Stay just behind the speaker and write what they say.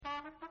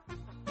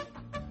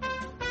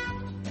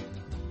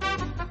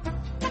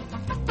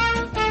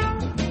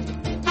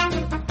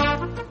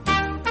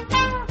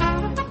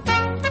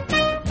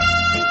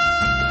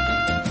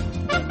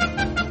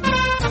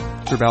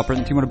For Balpert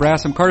and Timona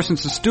Brass, I'm Carson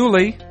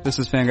Sestouli. This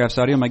is Fangraphs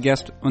Audio. My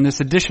guest on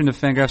this edition of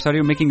Fangraphs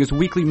Audio, making his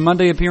weekly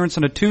Monday appearance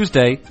on a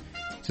Tuesday.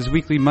 It's his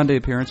weekly Monday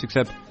appearance,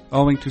 except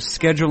owing to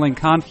scheduling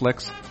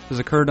conflicts, has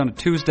occurred on a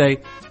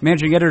Tuesday.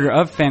 Managing editor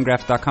of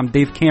Fangraphs.com,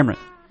 Dave Cameron.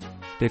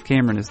 Dave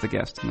Cameron is the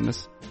guest in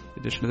this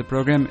edition of the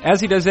program.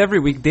 As he does every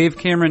week, Dave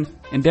Cameron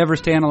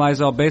endeavors to analyze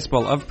all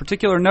baseball. Of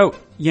particular note,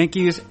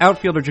 Yankees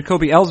outfielder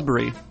Jacoby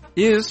Ellsbury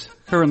is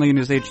currently in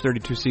his age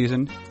 32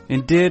 season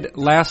and did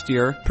last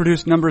year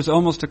produce numbers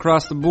almost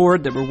across the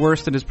board that were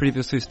worse than his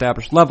previously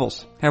established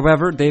levels.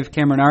 However, Dave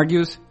Cameron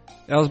argues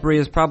Ellsbury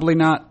is probably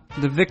not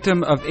the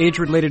victim of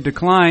age-related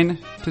decline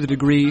to the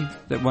degree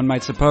that one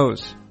might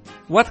suppose.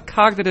 What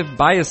cognitive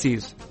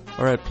biases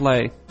are at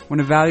play when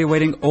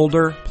evaluating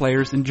older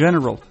players in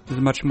general? This is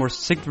a much more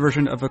succinct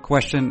version of a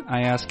question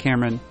I asked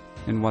Cameron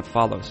in what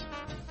follows.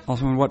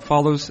 Also in what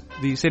follows,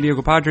 the San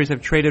Diego Padres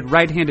have traded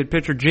right-handed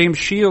pitcher James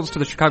Shields to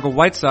the Chicago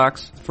White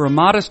Sox for a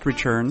modest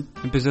return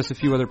and possess a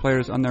few other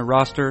players on their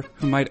roster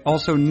who might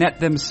also net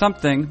them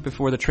something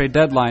before the trade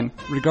deadline.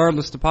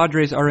 Regardless, the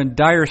Padres are in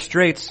dire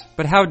straits,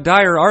 but how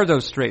dire are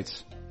those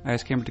straits? I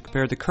asked Cameron to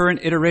compare the current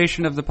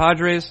iteration of the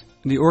Padres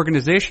and the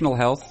organizational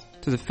health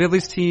to the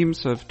Phillies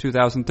teams of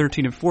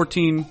 2013 and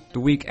 14, the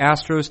weak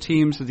Astros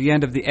teams at the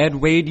end of the Ed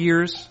Wade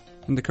years,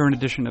 and the current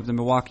edition of the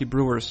Milwaukee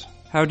Brewers.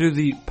 How do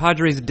the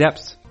Padres'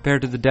 depths compare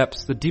to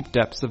the deep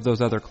depths of those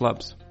other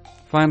clubs?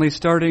 Finally,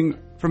 starting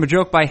from a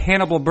joke by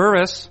Hannibal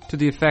Buress to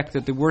the effect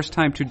that the worst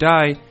time to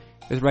die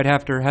is right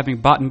after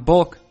having bought in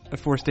bulk, I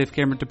forced Dave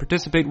Cameron to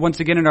participate once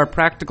again in our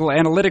practical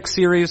analytics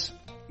series.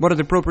 What are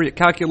the appropriate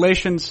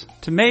calculations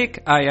to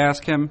make, I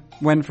ask him,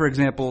 when, for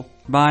example,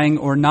 buying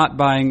or not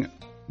buying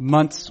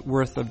months'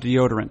 worth of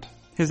deodorant?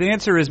 His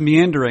answer is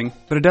meandering,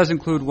 but it does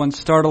include one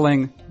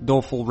startling,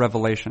 doleful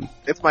revelation.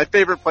 It's my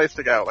favorite place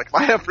to go. Like, if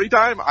I have free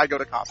time, I go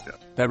to Costco.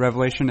 That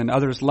revelation and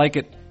others like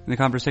it in the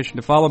conversation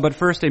to follow. But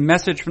first, a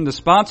message from the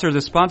sponsor.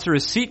 The sponsor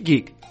is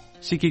SeatGeek.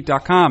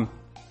 SeatGeek.com.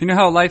 You know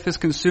how life is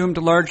consumed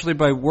largely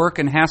by work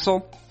and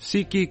hassle?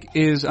 SeatGeek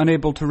is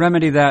unable to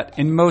remedy that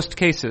in most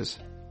cases.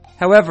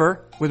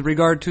 However, with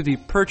regard to the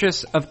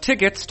purchase of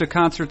tickets to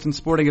concerts and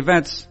sporting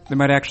events, they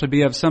might actually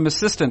be of some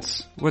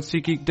assistance. What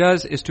SeatGeek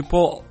does is to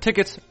pull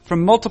tickets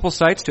from multiple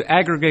sites to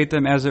aggregate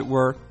them, as it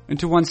were,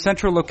 into one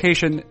central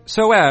location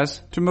so as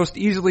to most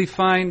easily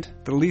find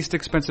the least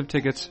expensive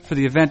tickets for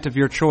the event of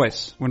your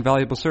choice. One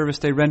valuable service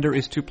they render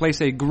is to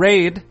place a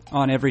grade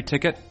on every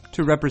ticket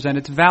to represent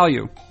its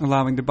value,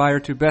 allowing the buyer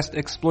to best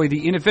exploit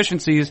the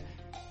inefficiencies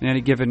in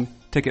any given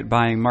ticket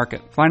buying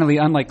market. Finally,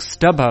 unlike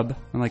StubHub,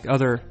 unlike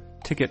other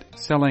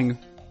ticket-selling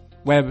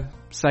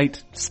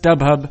website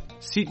StubHub,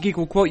 SeatGeek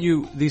will quote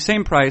you the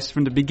same price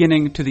from the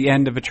beginning to the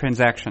end of a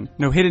transaction.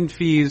 No hidden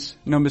fees,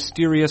 no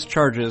mysterious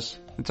charges.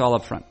 It's all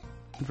up front.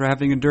 And for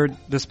having endured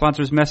the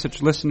sponsor's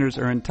message, listeners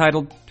are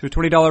entitled to a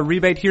 $20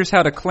 rebate. Here's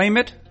how to claim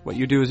it. What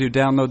you do is you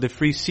download the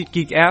free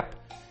SeatGeek app,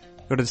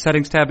 go to the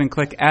settings tab and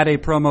click add a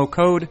promo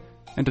code.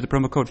 Enter the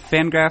promo code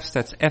FANGRAPHS,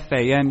 that's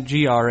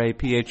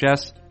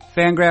FANGRAPHS,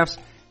 FANGRAPHS.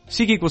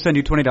 SeatGeek will send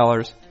you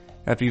 $20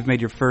 after you've made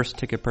your first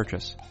ticket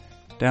purchase.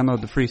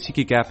 Download the free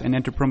SeatGeek app and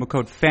enter promo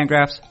code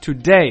FANGRAPHS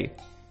today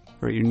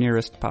or at your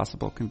nearest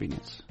possible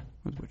convenience.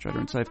 With which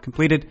utterance I've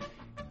completed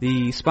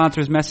the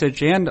sponsor's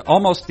message and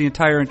almost the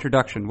entire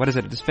introduction. What is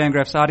it? It is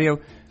Fangraphs Audio.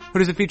 Who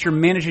does it feature?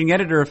 Managing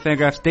editor of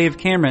Fangraphs, Dave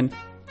Cameron.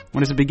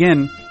 When does it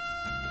begin?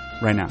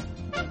 Right now.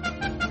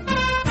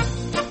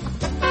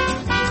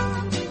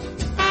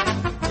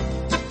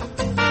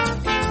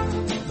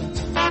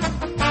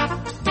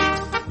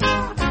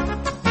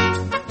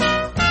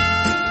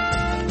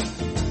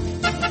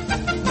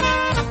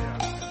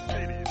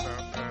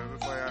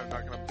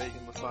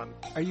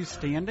 Are you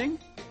standing?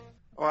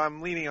 Well,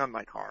 I'm leaning on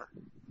my car.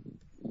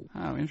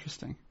 Oh,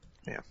 interesting.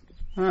 Yeah.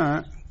 All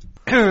right.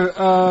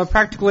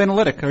 Practical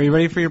analytic. Are you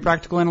ready for your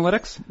practical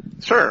analytics?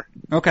 Sure.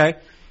 Okay.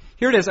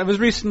 Here it is. I was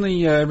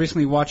recently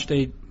watched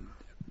a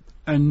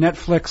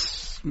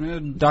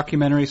Netflix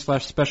documentary /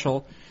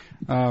 special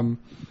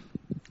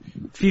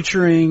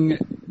featuring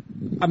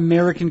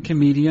American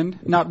comedian,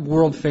 not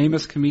world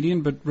famous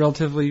comedian, but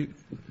relatively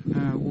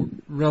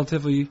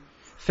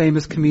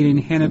famous comedian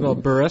Hannibal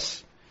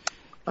Buress.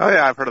 Oh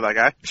yeah, I've heard of that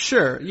guy.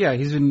 Sure, yeah,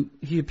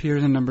 he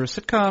appears in a number of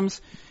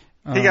sitcoms.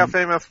 He got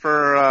famous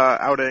for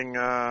outing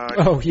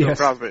Bill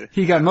Crosby.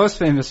 He got most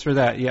famous for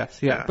that, yes,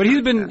 yeah. But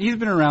he's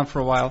been around for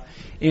a while.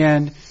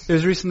 And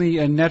there's recently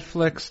a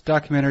Netflix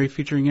documentary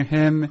featuring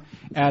him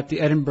at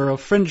the Edinburgh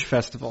Fringe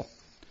Festival.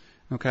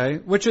 Okay,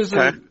 which is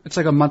it's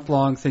like a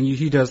month-long thing.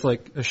 He does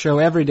like a show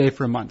every day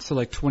for a month, so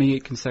like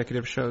 28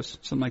 consecutive shows,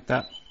 something like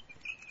that.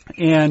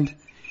 And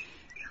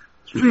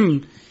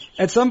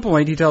at some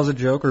point, he tells a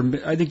joke, or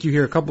I think you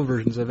hear a couple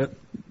versions of it,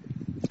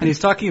 and he's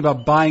talking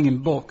about buying in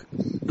bulk.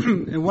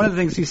 And one of the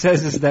things he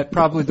says is that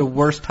probably the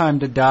worst time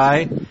to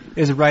die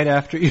is right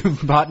after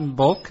you've bought in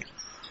bulk,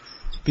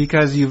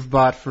 because you've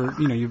bought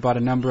a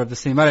number of the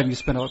same item. You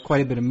spent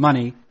quite a bit of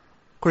money.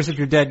 Of course, if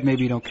you're dead,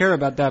 maybe you don't care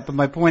about that. But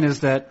my point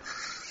is that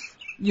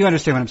you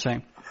understand what I'm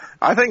saying.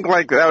 I think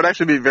that would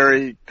actually be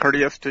very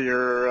courteous to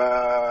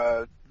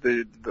your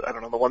I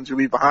don't know, the ones you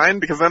leave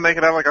behind, because then they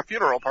could have like a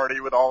funeral party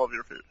with all of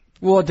your food.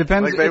 Well, it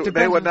depends. Like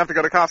they wouldn't have to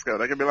go to Costco.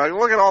 They could be like,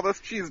 look at all this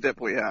cheese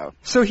dip we have.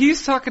 So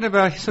he's talking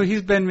about, so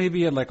he's been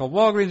maybe at like a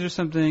Walgreens or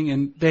something,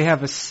 and they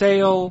have a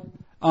sale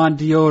on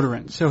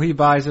deodorant. So he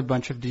buys a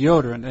bunch of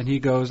deodorant, and he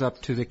goes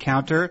up to the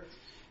counter.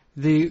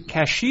 The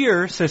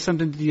cashier says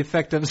something to the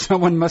effect of,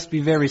 someone must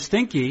be very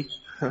stinky.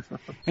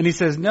 And he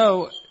says,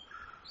 no,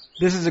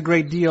 this is a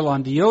great deal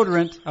on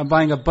deodorant. I'm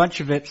buying a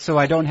bunch of it so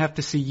I don't have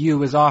to see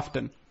you as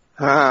often.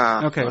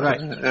 Okay, right.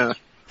 Yeah.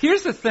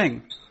 Here's the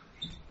thing.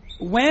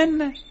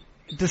 When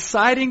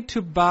deciding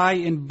to buy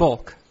in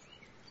bulk,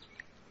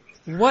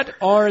 what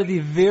are the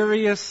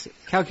various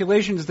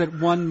calculations that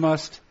one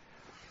must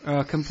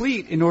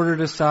complete in order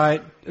to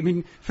decide? I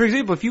mean, for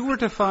example, if you were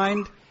to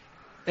find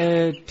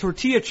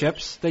tortilla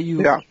chips that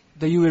you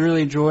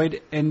really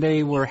enjoyed and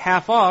they were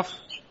half off,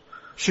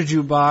 should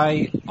you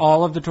buy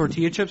all of the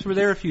tortilla chips were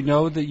there if you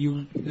know that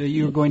you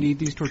were going to eat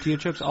these tortilla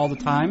chips all the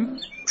time?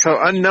 So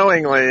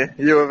unknowingly,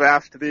 you have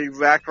asked the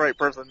exact right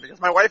person, because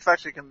my wife's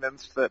actually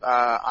convinced that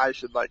I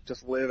should like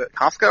just live at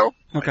Costco.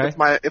 Okay.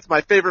 Like, it's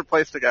my favorite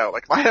place to go.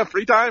 Like if I have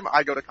free time,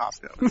 I go to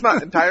Costco. It's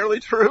not entirely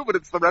true, but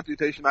it's the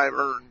reputation I've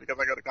earned because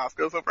I go to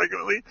Costco so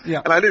frequently.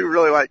 Yeah. And I do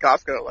really like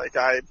Costco. Like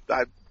I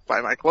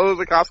buy my clothes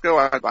at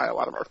Costco. I buy a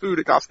lot of our food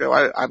at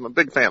Costco. I'm a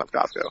big fan of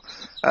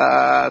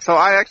Costco. So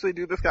I actually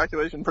do this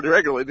calculation pretty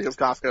regularly because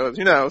Costco, as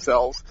you know,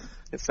 sells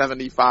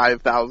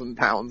 75,000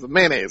 pounds of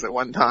mayonnaise at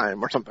one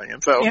time or something.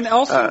 And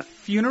also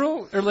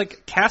funeral or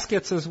like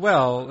caskets as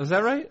well. Is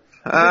that right?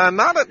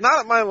 Not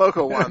at my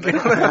local one. They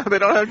don't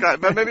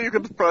have, but maybe you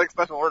could like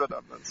special order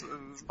them.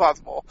 It's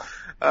possible.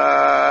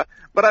 But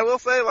I will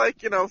say,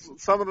 like, you know,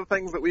 some of the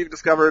things that we've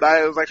discovered,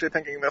 I was actually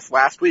thinking this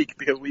last week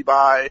because we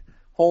buy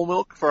whole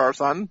milk for our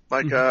son.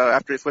 Like,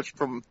 after he switched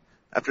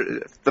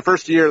after the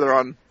first year they're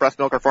on breast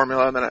milk or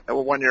formula, and then at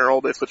 1 year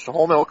old they switched to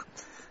whole milk.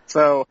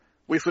 So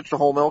we switched to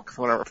whole milk,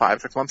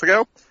 5-6 months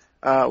ago.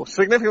 It was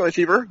significantly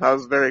cheaper. I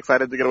was very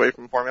excited to get away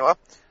from formula.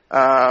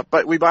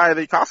 But we buy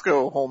the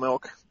Costco whole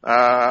milk,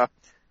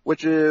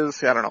 which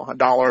is, I don't know,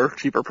 $1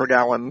 cheaper per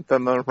gallon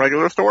than the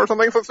regular store or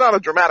something. So it's not a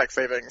dramatic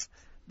savings.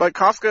 But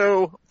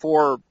Costco,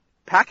 for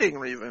packing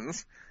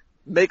reasons,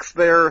 makes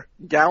their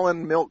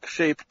gallon milk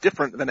shape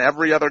different than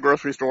every other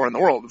grocery store in the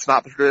world. It's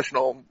not the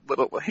traditional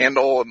little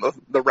handle and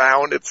the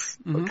round. It's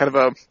kind of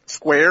a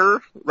square,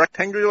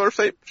 rectangular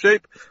shape, so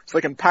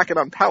they can pack it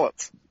on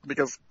pallets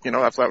because, you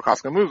know, that's how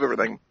Costco moves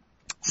everything.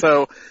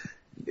 So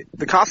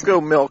the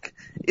Costco milk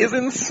is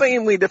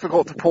insanely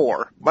difficult to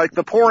pour. Like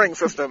the pouring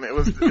system, it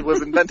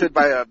was invented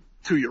by a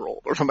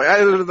 2-year-old or something.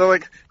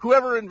 Like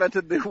whoever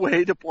invented the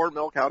way to pour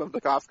milk out of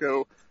the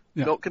Costco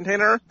milk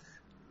container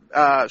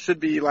should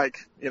be like,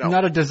 you know,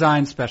 not a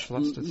design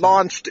specialist.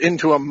 Launched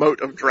into a moat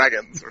of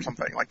dragons or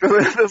something. Like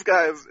this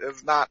guy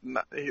is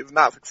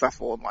not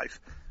successful in life.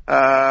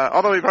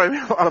 Although he probably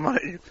made a lot of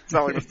money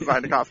selling this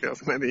design to Costco,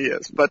 so maybe he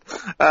is. But,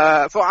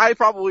 so I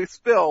probably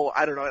spill,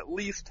 I don't know, at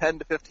least 10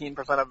 to 15%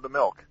 of the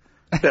milk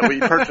that we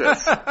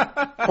purchase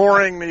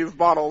pouring these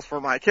bottles for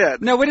my kid.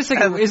 No, wait a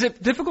second. Is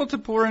it difficult to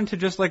pour into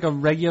just like a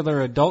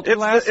regular adult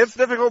glass? It's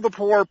difficult to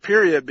pour,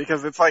 period,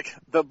 because it's like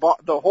the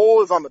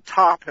hole is on the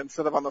top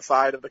instead of on the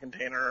side of the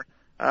container,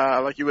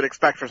 like you would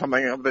expect for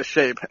something of this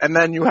shape. And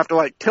then you have to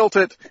like tilt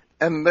it,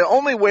 and the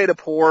only way to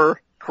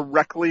pour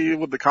correctly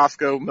with the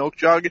Costco milk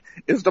jug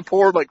is to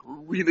pour like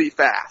really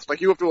fast. Like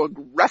you have to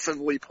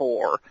aggressively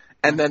pour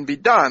and then be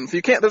done. So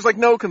you can't, there's like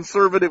no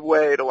conservative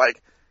way to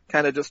like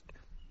kind of just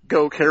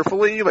go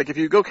carefully. Like if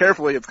you go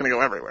carefully, it's going to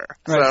go everywhere.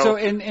 Right.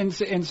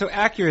 So so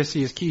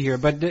accuracy is key here,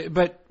 but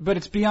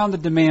it's beyond the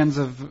demands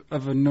of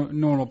a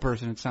normal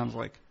person. It sounds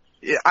like.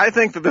 Yeah, I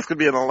think that this could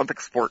be an Olympic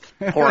sport,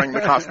 pouring the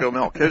Costco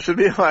milk. It should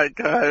be like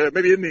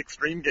maybe in the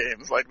extreme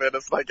games, like that.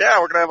 It's like, yeah,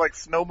 we're gonna have like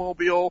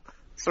snowmobile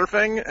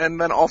surfing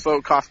and then also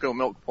Costco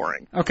milk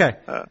pouring. Okay.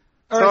 Anyway,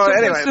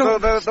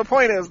 the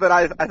point is that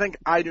I think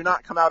I do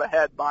not come out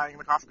ahead buying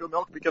the Costco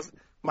milk because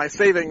my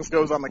savings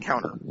goes on the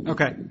counter.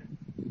 Okay.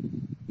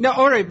 No,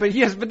 all right, but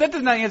that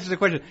does not answer the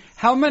question.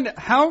 How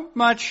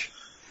much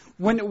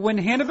when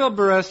Hannibal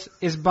Buress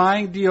is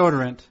buying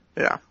deodorant?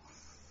 Yeah.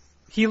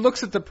 He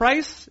looks at the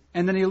price,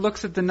 and then he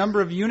looks at the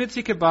number of units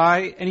he could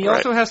buy, and he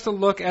also has to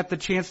look at the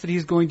chance that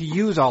he's going to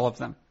use all of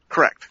them.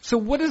 Correct. So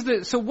what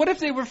if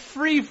they were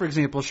free, for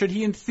example? Should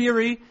he, in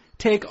theory,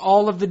 take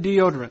all of the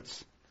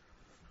deodorants?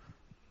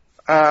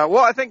 Well,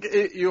 I think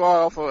you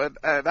also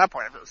at that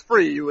point, if it was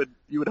free, you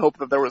would hope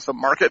that there was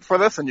some market for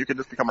this, and you could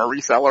just become a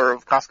reseller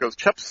of Costco's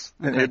chips,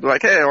 and you'd be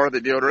like, hey, or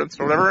the deodorants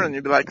or whatever, and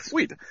you'd be like,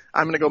 sweet,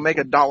 I'm going to go make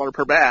 $1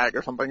 per bag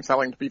or something,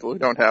 selling to people who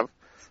don't have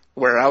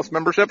warehouse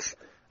memberships.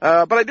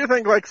 But I do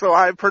think like, so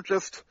I've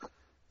purchased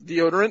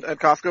deodorant at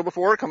Costco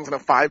before. It comes in a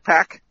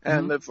 5-pack,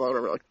 and it's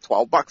whatever, like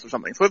 $12 or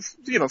something. So it's,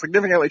 you know,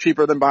 significantly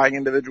cheaper than buying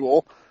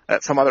individual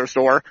at some other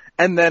store.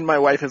 And then my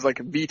wife has like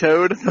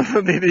vetoed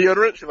the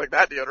deodorant. She's like,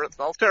 that deodorant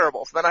smells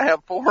terrible. So then I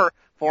have 4.5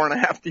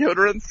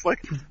 deodorants.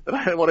 Like,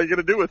 what are you going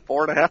to do with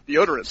 4.5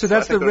 deodorants? So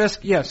that's the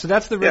risk. Yeah. So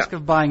that's the risk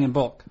of buying in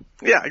bulk.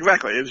 Yeah,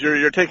 exactly. Is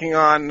you're taking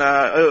on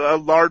a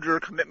larger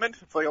commitment.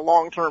 It's like a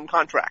long-term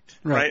contract,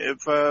 right?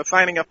 It's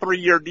signing a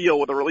 3-year deal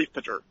with a relief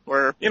pitcher,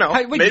 where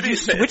Wait, maybe did you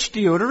switch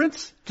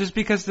deodorants just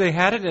because they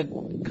had it at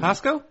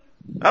Costco?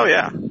 Oh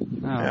yeah,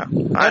 yeah.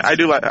 I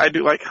do like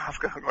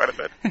Costco quite a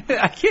bit.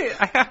 I can't.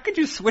 How could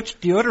you switch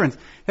deodorants?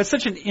 That's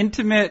such an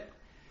intimate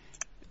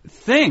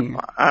thing.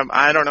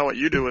 I don't know what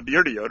you do with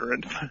your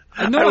deodorant.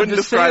 No, I wouldn't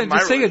describe my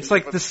just say it's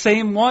like the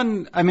same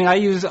one. I mean, I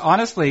use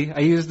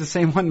the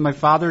same one my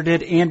father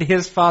did and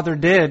his father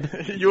did.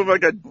 You have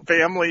like a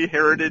family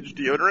heritage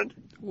deodorant?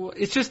 Well,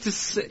 it's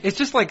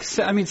just like,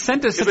 I mean,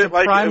 scent is such a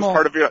like, primal.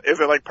 Is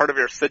it like part of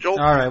your sigil?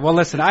 All right. Well,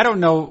 listen, I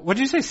don't know. What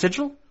did you say,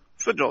 sigil?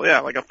 Sigil,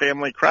 yeah, like a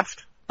family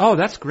crest. Oh,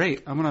 that's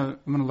great. I'm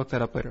gonna look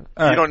that up later.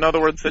 All right. You don't know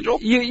the word sigil?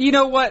 You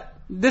know what?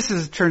 This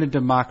has turned into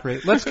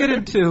mockery. Let's get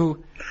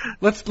into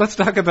let's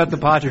talk about the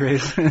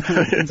Padres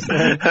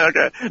instead.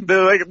 Okay.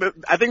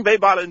 I think they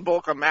bought it in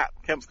bulk on Matt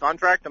Kemp's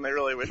contract, and they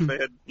really wish they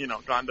had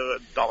gone to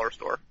a dollar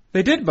store.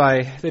 They did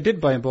buy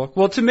in bulk.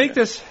 Well, to make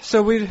this,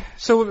 so we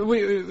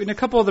in a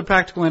couple of the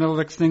practical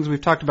analytics things we've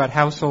talked about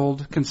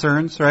household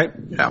concerns, right?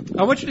 Yeah.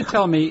 I want you to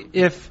tell me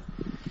if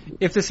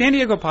the San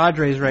Diego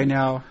Padres right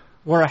now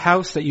were a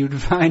house that you'd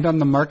find on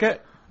the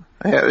market.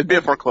 Yeah, it'd be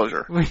a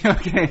foreclosure.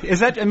 Okay. Is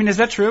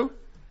that true?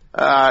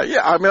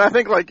 Yeah, I mean, I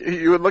think like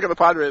you would look at the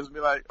Padres and be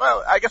like,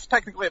 well, I guess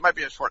technically it might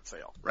be a short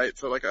sale, right?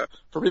 So like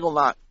for people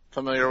not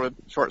familiar with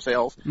short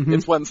sales,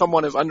 it's when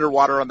someone is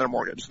underwater on their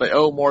mortgage. They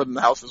owe more than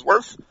the house is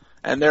worth,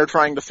 and they're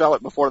trying to sell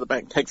it before the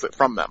bank takes it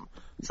from them.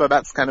 So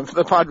that's kind of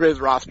the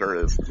Padres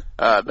roster is,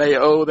 they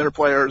owe their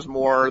players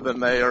more than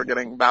they are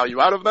getting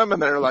value out of them,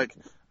 and they're like,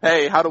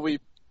 hey, how do we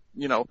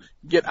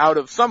get out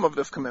of some of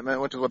this commitment,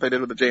 which is what they did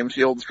with the James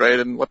Shields trade,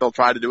 and what they'll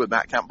try to do with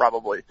Matt Kemp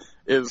probably,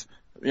 is,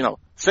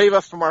 save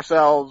us from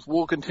ourselves,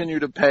 we'll continue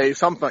to pay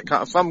some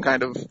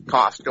kind of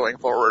cost going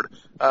forward,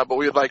 but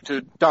we would like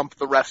to dump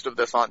the rest of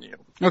this on you.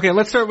 Okay,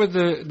 let's start with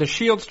the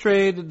Shields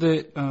trade,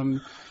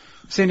 the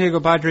San Diego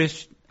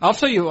Padres. I'll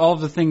tell you all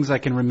of the things I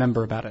can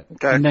remember about it.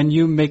 Okay. And then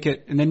you make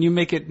it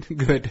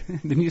good.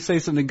 Then you say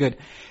something good.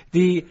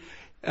 The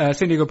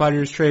San Diego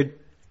Padres trade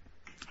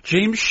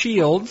James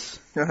Shields,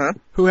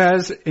 who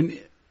has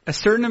a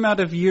certain amount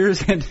of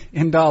years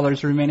in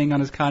dollars remaining on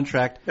his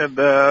contract. And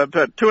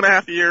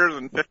 2.5 years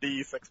and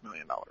 $56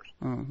 million.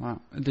 Oh,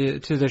 wow.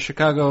 To the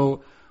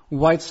Chicago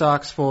White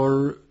Sox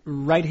for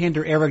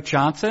right-hander Eric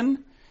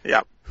Johnson.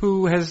 Yeah.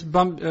 Who has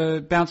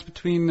bounced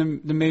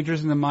between the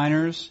majors and the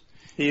minors.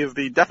 He is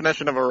the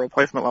definition of a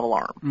replacement level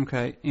arm.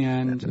 Okay.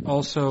 And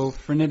also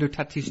Fernando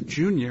Tatis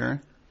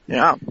Jr.,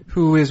 yeah.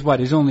 Who is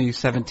what? He's only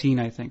 17,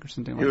 I think, or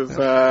something like that. He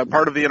was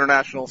part of the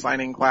international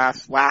signing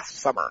class last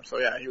summer. So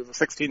yeah, he was a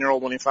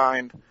 16-year-old when he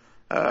signed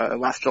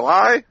last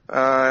July,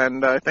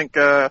 and I think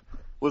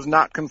was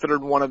not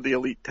considered one of the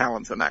elite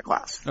talents in that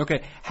class.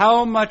 Okay.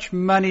 How much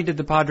money did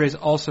the Padres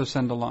also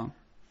send along?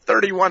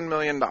 $31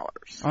 million.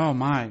 Oh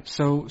my.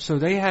 So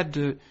they had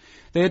to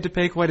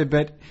pay quite a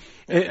bit.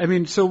 I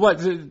mean, so what?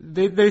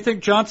 They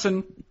think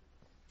Johnson.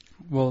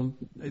 Well,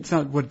 it's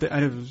not what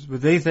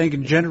they think.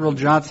 In general,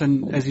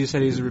 Johnson, as you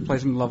said, he's a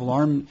replacement level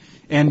arm,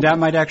 and that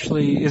might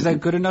actually, is that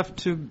good enough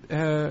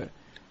to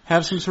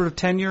have some sort of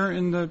tenure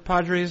in the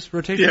Padres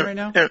rotation right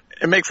now?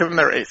 It makes him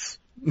their ace.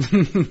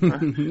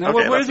 No,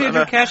 where is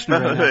Andrew Cashner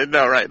right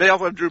now? No, right. They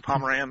also have Drew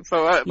Pomeranz.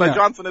 So, but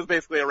Johnson is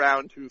basically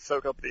around to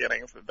soak up the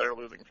innings that they're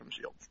losing from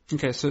Shields.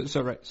 Okay,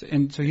 so right.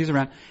 So he's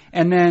around.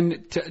 And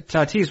then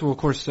Tatis, well, of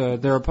course,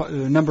 there are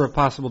a number of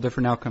possible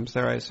different outcomes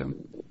there, I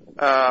assume.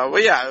 Well,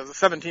 yeah, as a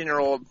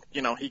 17-year-old,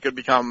 he could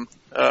become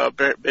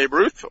Babe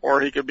Ruth, or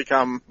he could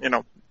become,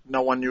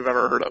 no one you've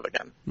ever heard of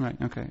again. Right,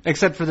 okay.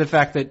 Except for the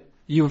fact that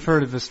you've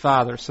heard of his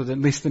father, so that at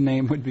least the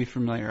name would be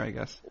familiar, I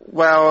guess.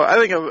 Well, I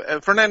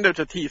think Fernando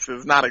Tatis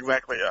is not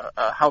exactly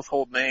a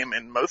household name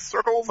in most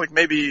circles. Like,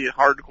 maybe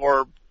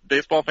hardcore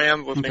baseball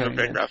fans listening to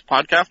Fangraphs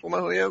podcast will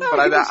know who he is, but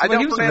I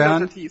know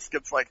Fernando Tatis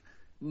gets,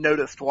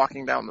 noticed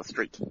walking down the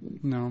street.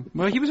 No.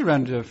 Well, he was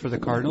around for the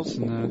Cardinals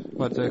and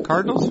the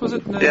Cardinals, was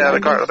it? Yeah, the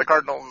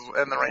Cardinals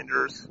and the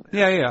Rangers.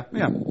 Yeah.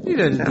 He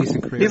did a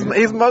decent career.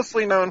 He's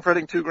mostly known for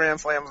hitting 2 grand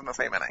slams in the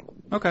same inning.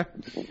 Okay.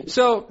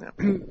 So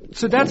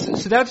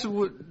that's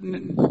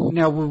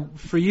now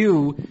for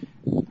you.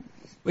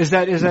 Is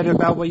that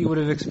about what you would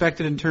have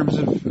expected in terms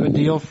of a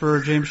deal for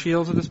James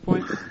Shields at this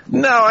point?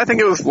 No, I think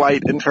it was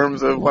light in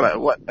terms of what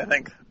I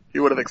think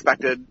you would have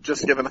expected,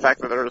 just given the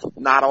fact that there's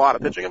not a lot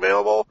of pitching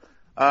available.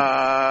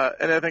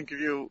 And I think if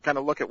you kind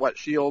of look at what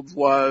Shields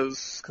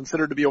was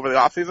considered to be over the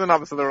offseason,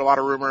 obviously there were a lot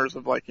of rumors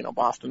of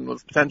Boston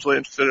was potentially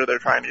interested, or they're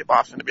trying to get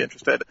Boston to be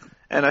interested.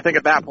 And I think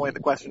at that point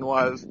the question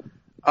was,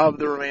 of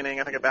the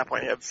remaining, I think at that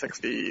point he had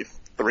 $63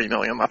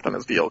 million left on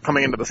his deal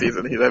coming into the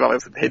season. They've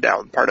obviously paid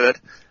down part of it.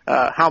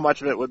 How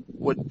much of it would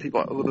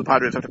the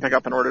Padres have to pick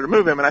up in order to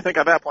move him? And I think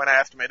at that point I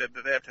estimated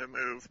that they have to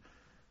move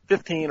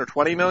 15 or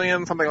 20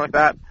 million, something like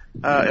that,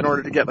 in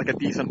order to get a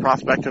decent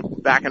prospect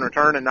back in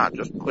return and not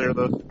just clear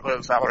the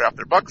salary off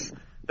their books.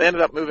 They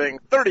ended up moving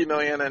 30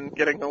 million and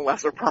getting a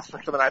lesser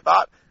prospect than I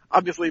thought.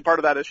 obviously part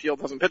of that is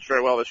Shields hasn't pitched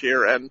very well this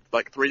year, and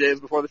like 3 days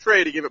before the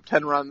trade, he gave up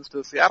 10 runs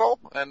to Seattle,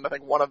 and I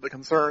think one of the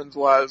concerns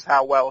was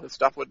how well his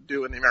stuff would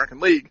do in the American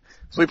League.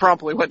 So he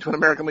promptly went to an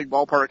American League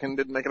ballpark and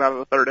didn't make it out of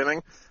the third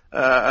inning,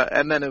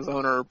 and then his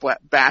owner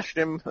bashed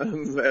him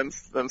and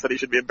said he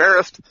should be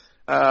embarrassed,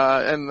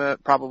 and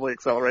that probably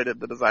accelerated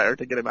the desire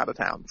to get him out of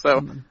town.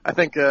 So I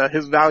think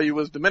his value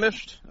was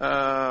diminished,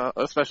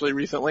 especially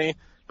recently,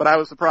 but I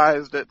was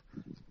surprised at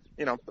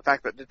the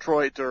fact that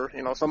Detroit or,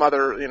 some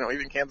other,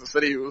 even Kansas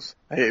City,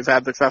 he's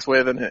had success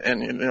with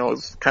and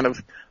is kind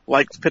of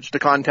likes pitch to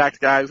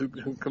contact guys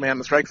who command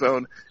the strike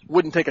zone,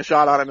 wouldn't take a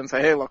shot on him and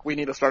say, hey, look, we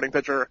need a starting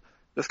pitcher.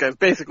 This guy's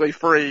basically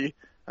free.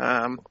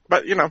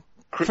 But,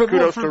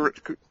 kudos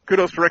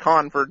to Rick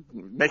Hahn for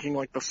making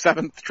like the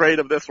 7th trade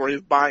of this where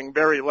he's buying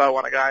very low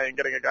on a guy and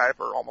getting a guy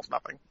for almost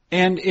nothing.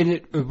 And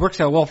it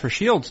works out well for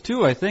Shields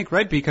too, I think,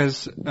 right?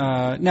 Because,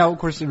 now of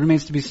course it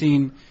remains to be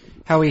seen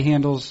how he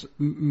handles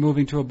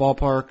moving to a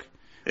ballpark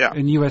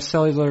in U.S.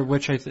 Cellular,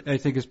 which I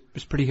think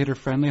is pretty hitter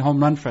friendly,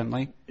 home run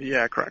friendly.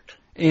 Yeah, correct.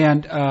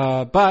 And,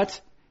 but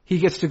he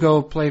gets to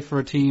go play for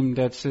a team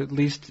that's at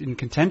least in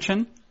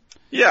contention.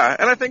 Yeah,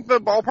 and I think the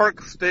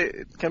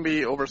ballpark can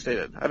be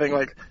overstated. I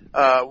think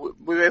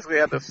we basically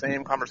had the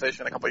same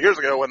conversation a couple of years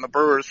ago when the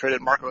Brewers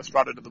traded Marco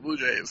Estrada to the Blue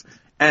Jays,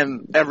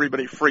 and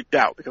everybody freaked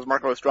out because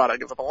Marco Estrada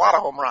gives up a lot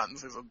of home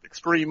runs. He's an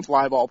extreme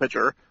fly ball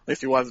pitcher, at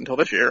least he was until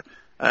this year.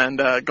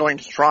 And going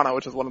to Toronto,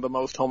 which is one of the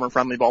most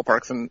homer-friendly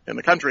ballparks in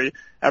the country,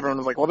 everyone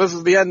was like, well, this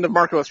is the end of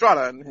Marco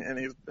Estrada, and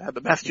he's had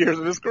the best years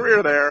of his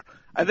career there.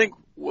 I think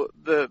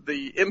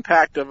the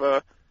impact of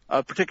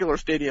a particular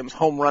stadium's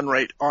home run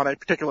rate on a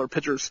particular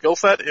pitcher's skill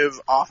set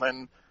is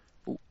often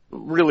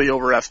really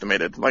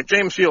overestimated. Like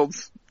James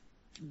Shields,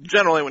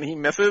 generally when he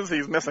misses,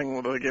 he's missing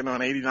with an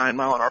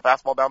 89-mile-an-hour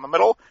fastball down the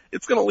middle.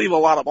 It's going to leave a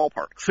lot of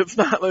ballparks. It's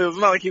not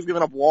like he's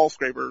giving up wall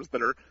scrapers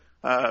that are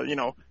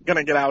going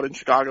to get out in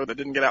Chicago that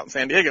didn't get out in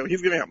San Diego.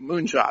 He's giving up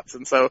moonshots.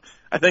 And so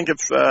I think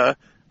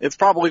it's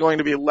probably going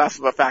to be less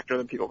of a factor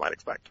than people might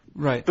expect.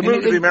 Right. The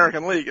move to the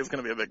American League is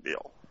going to be a big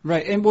deal.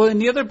 Right. And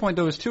the other point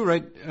though is too,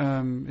 right,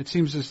 it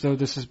seems as though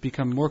this has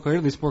become more clear,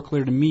 at least more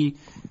clear to me,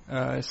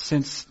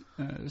 since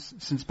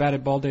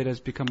batted ball data has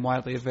become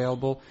widely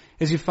available,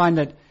 is you find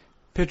that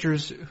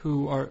pitchers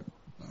who are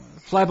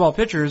fly ball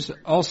pitchers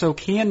also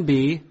can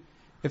be,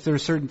 if they're a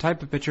certain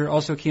type of pitcher,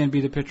 also can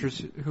be the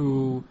pitchers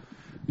who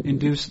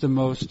induce the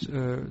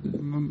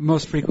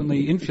most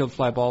frequently infield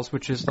fly balls,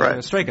 which is like a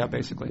strikeout,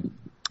 basically.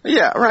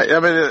 Yeah, right. I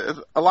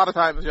mean, a lot of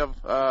times you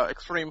have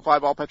extreme fly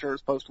ball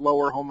pitchers post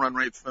lower home run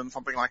rates than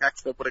something like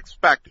xFIP would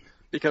expect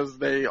because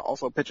they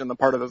also pitch in the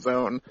part of the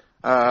zone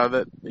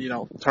that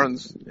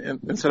turns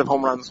instead of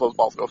home runs, those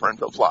balls go for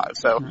infield flies.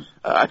 So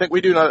I think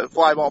we do know that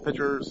fly ball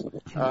pitchers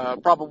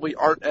probably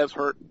aren't as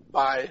hurt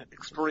by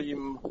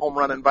extreme home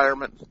run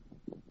environment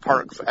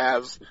parks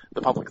as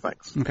the public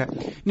thinks. Okay.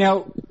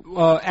 Now,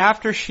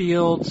 after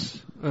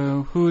Shields,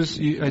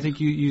 I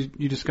think you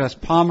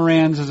discussed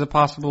Pomeranz as a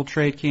possible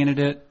trade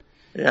candidate.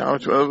 Yeah,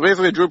 which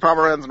basically Drew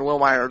Pomeranz and Will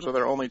Myers are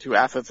their only two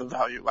assets of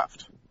value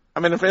left. I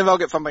mean, if they'll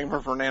get something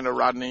for Fernando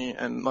Rodney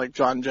and like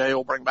John Jay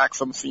will bring back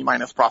some C-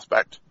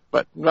 prospect.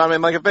 But I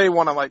mean, like if they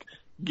want to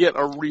get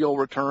a real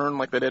return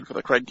like they did for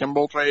the Craig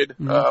Kimbrell trade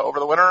over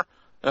the winter,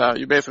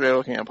 you basically are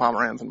looking at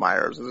Pomeranz and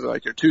Myers as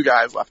like your two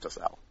guys left to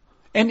sell.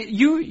 And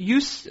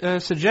you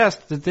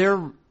suggest that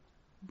they're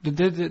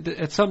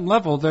at some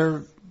level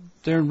they're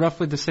in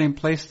roughly the same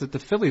place that the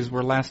Phillies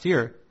were last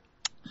year.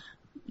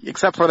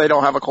 Except for they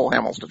don't have a Cole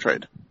Hamels to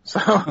trade. So,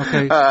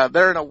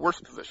 they're in a worse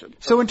position.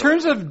 So in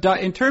terms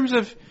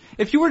of,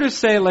 if you were to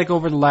say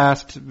over the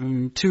last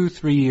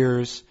 2-3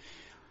 years,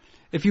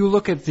 if you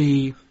look at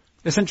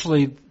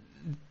essentially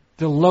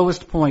the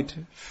lowest point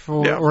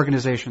for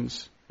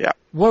organizations. Yeah.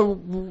 What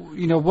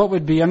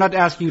would be, I'm not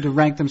asking you to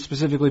rank them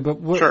specifically, but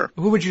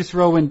who would you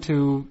throw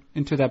into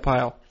that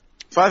pile?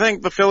 So I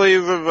think the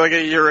Phillies of a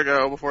year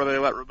ago, before they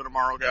let Ruben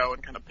Amaro go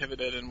and kind of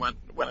pivoted and went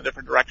a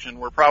different direction,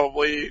 were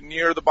probably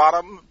near the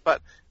bottom,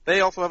 but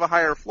they also have a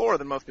higher floor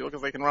than most people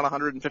because they can run a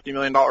 $150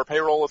 million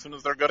payroll as soon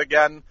as they're good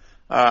again,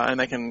 and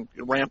they can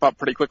ramp up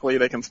pretty quickly.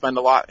 They can spend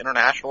a lot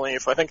internationally.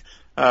 So I think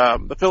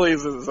the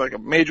Phillies is like a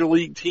major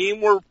league team.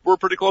 We're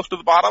pretty close to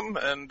the bottom,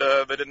 and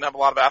they didn't have a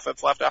lot of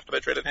assets left after they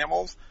traded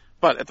Hamels.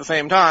 But at the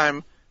same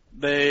time,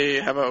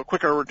 they have a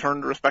quicker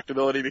return to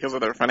respectability because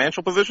of their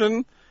financial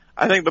position.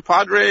 I think the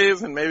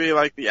Padres and maybe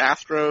the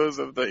Astros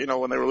of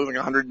when they were losing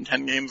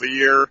 110 games a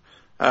year.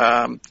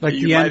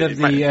 The end of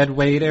the Ed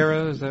Wade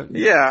era, is that?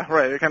 Yeah,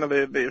 right. Kind of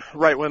the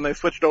right when they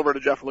switched over to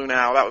Jeff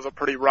Luhnow. That was a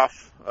pretty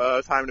rough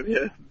time to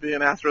be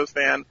an Astros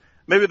fan.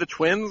 Maybe the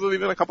Twins was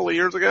even a couple of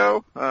years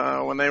ago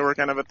when they were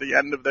kind of at the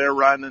end of their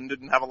run and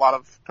didn't have a lot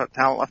of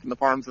talent left in the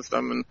farm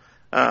system and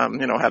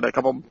had a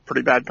couple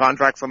pretty bad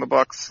contracts on the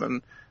books.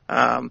 And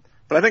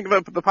but I think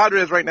the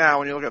Padres right now,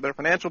 when you look at their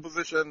financial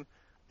position,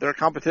 their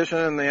competition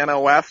in the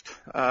NL West,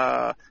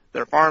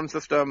 their farm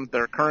system,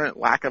 their current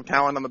lack of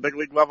talent on the big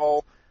league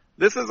level,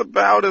 this is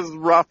about as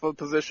rough a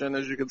position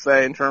as you could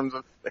say in terms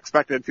of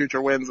expected future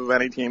wins as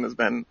any team has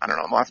been, I don't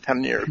know, in the last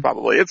 10 years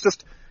probably.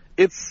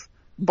 It's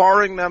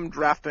barring them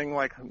drafting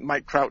like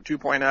Mike Trout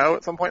 2.0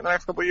 at some point in the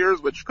next couple of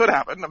years, which could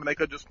happen. I mean, they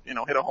could just,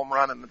 hit a home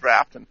run in the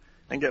draft and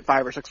get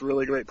 5 or 6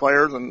 really great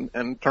players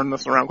and turn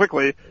this around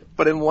quickly.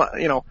 But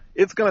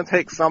it's going to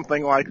take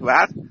something like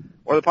that,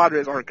 or the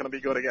Padres aren't going to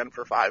be good again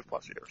for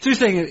 5+ years. So you're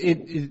saying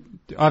it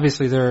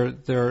obviously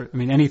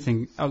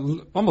anything,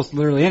 almost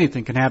literally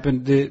anything can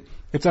happen.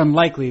 It's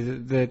unlikely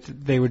that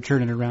they would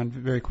turn it around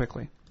very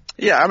quickly.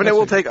 Yeah, I mean,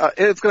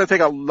 it's going to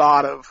take a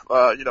lot of,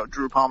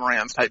 Drew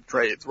Pomeranz type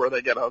trades where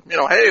they get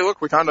hey,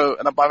 look, we found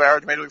an above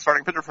average major league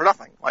starting pitcher for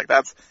nothing. Like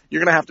you're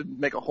going to have to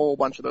make a whole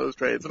bunch of those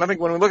trades. And I think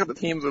when we look at the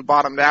teams who've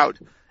bottomed out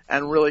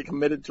and really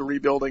committed to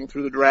rebuilding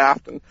through the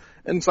draft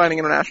and signing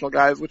international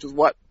guys, which is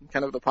what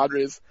kind of the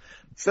Padres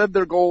said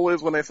their goal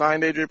is when they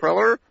signed A.J.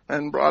 Preller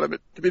and brought him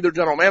to be their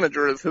general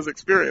manager, is his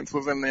experience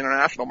was in the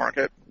international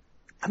market.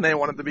 And they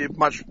wanted to be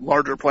much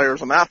larger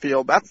players on that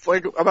field. That's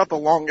like about the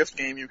longest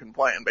game you can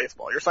play in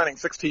baseball. You're signing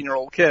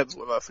 16-year-old kids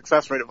with a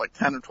success rate of like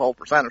 10 or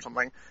 12% or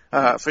something.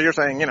 So you're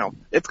saying,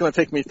 it's going to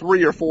take me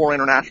 3 or 4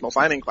 international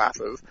signing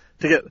classes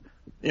to get,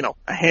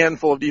 a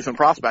handful of decent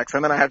prospects,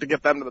 and then I have to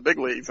get them to the big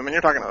leagues. I mean,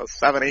 you're talking a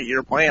 7-8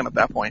 year plan at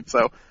that point.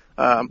 So,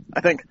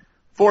 I think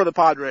for the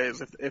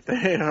Padres, if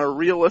they are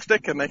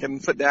realistic and they can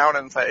sit down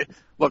and say,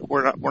 look,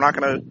 we're not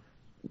going to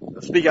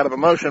speak out of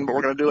emotion, but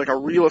we're going to do like a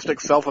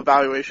realistic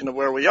self-evaluation of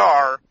where we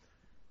are,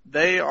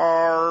 they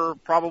are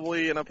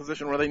probably in a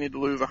position where they need to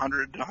lose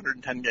 100 to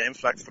 110 games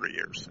for the next 3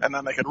 years. And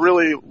then they could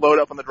really load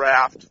up in the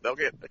draft. They'll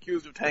get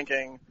accused of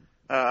tanking,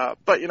 but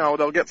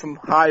they'll get some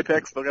high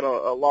picks. They'll get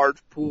a large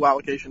pool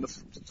allocation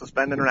to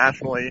spend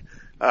internationally.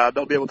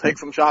 They'll be able to take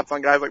some shots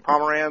on guys like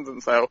Pomeranz.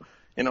 And so,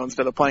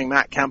 instead of playing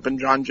Matt Kemp and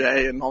John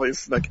Jay and all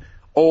these like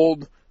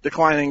old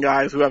declining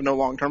guys who have no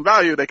long-term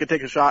value, they could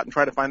take a shot and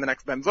try to find the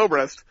next Ben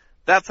Zobrist.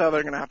 That's how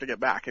they're going to have to get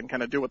back and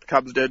kind of do what the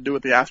Cubs did, do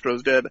what the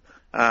Astros did.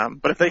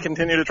 But if they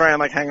continue to try and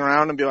like hang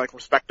around and be like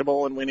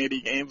respectable and win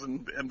 80 games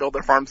and build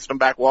their farm system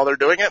back while they're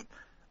doing it,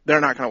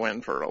 they're not going to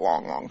win for a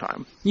long, long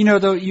time.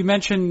 Though you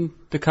mentioned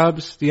the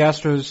Cubs, the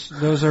Astros,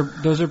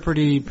 those are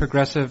pretty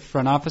progressive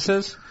front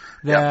offices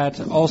that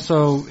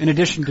also, in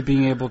addition to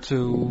being able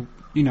to,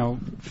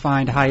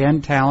 find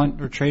high-end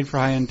talent or trade for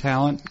high-end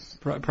talent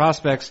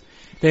prospects,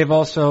 they've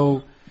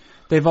also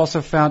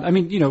found,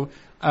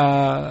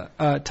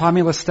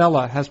 Tommy La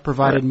Stella has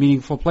provided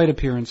meaningful plate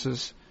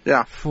appearances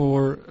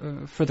for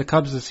the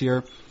Cubs this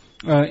year.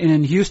 And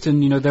in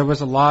Houston, there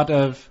was a lot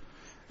of,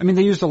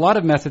 they used a lot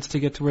of methods to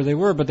get to where they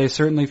were, but they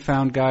certainly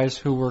found guys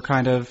who were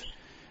kind of,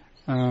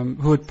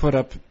 who had put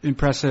up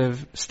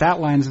impressive stat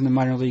lines in the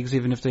minor leagues,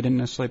 even if they didn't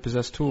necessarily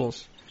possess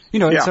tools.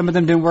 And some of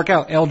them didn't work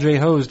out. L.J.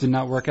 Hose did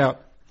not work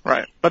out.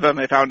 Right. But then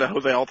they found a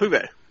Jose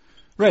Altuve.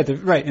 Right,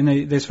 and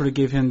they sort of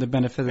gave him the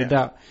benefit of the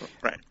doubt.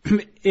 Right.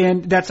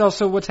 And that's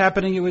also what's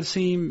happening, it would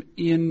seem,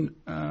 in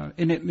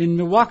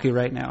Milwaukee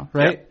right now,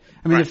 right?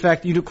 In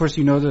fact, of course,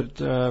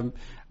 that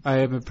I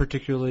am a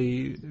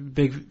particularly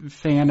big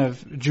fan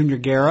of Junior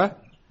Guerra,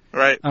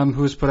 right?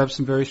 Who has put up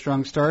some very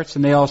strong starts,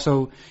 and they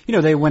also,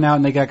 they went out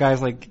and they got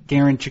guys like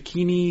Garen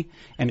Cicchini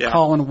and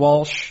Colin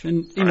Walsh,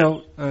 and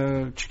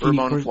Cicchini,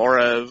 Ramon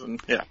Flores,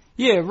 and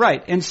Yeah,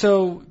 right. And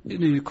so,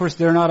 of course,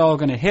 they're not all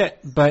going to hit,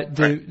 but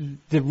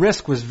the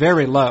risk was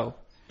very low.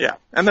 Yeah,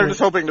 and they're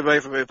just hoping to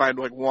basically find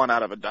like 1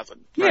 out of a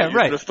dozen. Right? Yeah,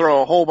 right. You just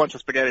throw a whole bunch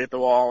of spaghetti at the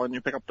wall, and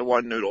you pick up the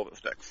one noodle that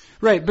sticks.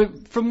 Right,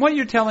 but from what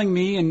you're telling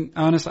me, and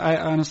honestly,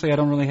 I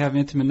don't really have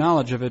intimate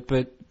knowledge of it,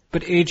 but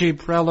A.J.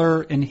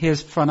 Preller and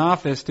his front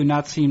office do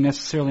not seem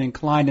necessarily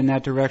inclined in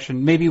that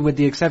direction, maybe with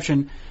the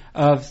exception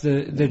of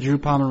the Drew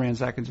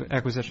Pomeranz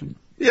acquisition.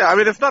 Yeah,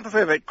 it's not to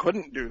say they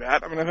couldn't do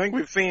that. I think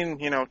we've seen,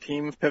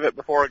 teams pivot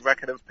before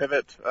executives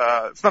pivot.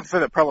 It's not to say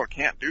that Preller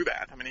can't do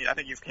that. I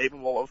think he's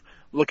capable of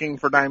looking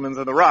for diamonds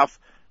in the rough.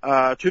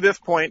 To this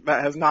point,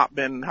 that has not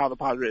been how the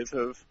Padres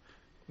have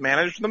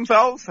managed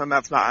themselves, and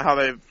that's not how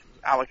they've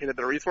allocated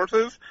their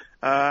resources.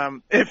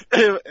 If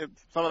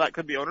some of that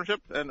could be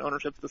ownership and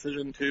ownership's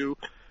decision to,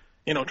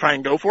 try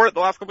and go for it the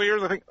last couple of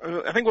years.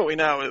 I think what we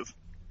know is,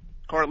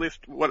 or at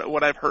least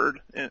what I've heard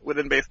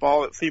within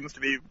baseball, it seems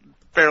to be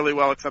fairly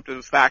well accepted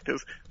as fact,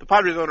 is the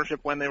Padres ownership,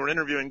 when they were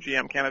interviewing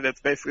GM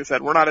candidates, basically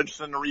said, we're not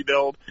interested in a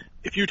rebuild.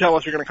 If you tell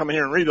us you're going to come in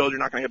here and rebuild, you're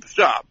not going to get this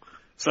job.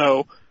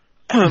 So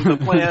the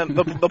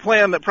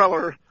plan that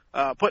Preller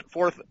put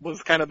forth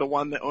was kind of the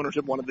one that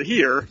ownership wanted to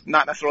hear,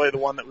 not necessarily the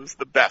one that was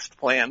the best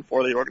plan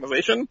for the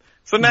organization.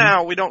 So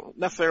now we don't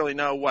necessarily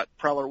know what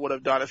Preller would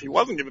have done if he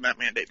wasn't given that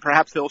mandate.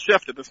 Perhaps he'll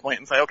shift at this point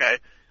and say, okay,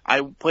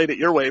 I played it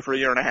your way for 1.5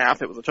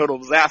 years. It was a total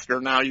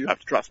disaster. Now you have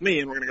to trust me,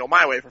 and we're going to go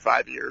my way for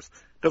 5 years.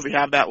 Does he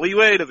have that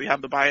leeway? Does he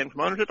have the buy-in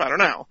from ownership? I don't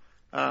know.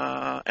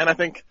 And I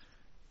think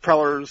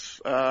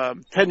Preller's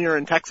tenure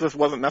in Texas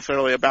wasn't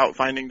necessarily about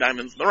finding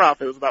diamonds in the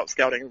rough. It was about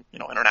scouting,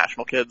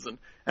 international kids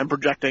and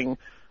projecting,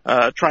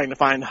 trying to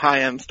find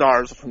high-end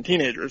stars from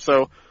teenagers.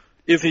 So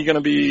is he going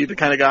to be the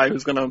kind of guy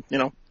who's going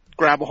to,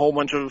 grab a whole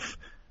bunch of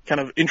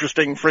kind of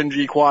interesting,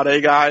 fringy quad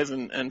A guys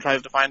and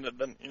tries to find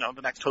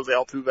the next Jose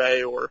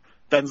Altuve or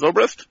Ben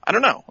Zobrist? I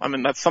don't know.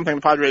 That's something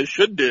the Padres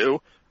should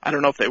do. I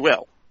don't know if they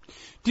will.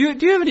 Do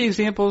you have any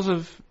examples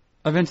of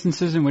of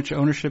instances in which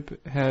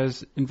ownership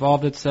has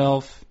involved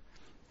itself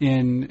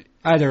in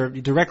either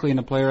directly in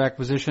a player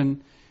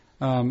acquisition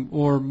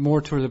or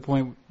more to the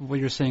point what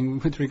you're saying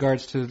with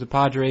regards to the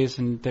Padres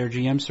and their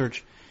GM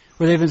search,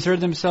 where they've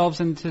inserted themselves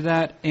into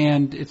that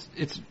and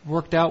it's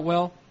worked out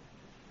well?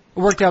 It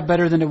worked out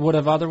better than it would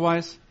have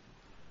otherwise?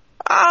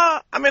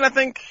 I mean, I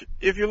think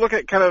if you look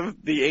at kind of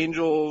the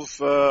Angels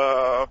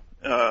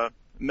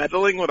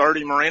meddling with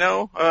Artie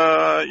Moreno,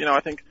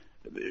 I think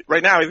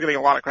right now he's getting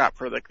a lot of crap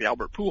for like the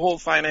Albert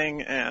Pujols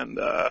signing and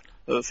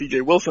the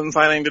C.J. Wilson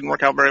signing didn't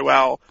work out very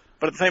well.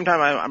 But at the same time,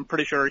 I'm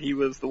pretty sure he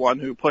was the one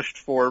who pushed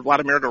for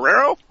Vladimir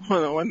Guerrero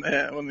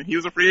when he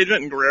was a free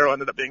agent, and Guerrero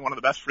ended up being one of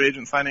the best free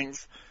agent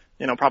signings,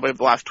 probably of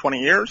the last 20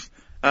 years.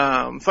 So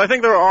I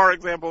think there are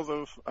examples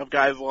of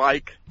guys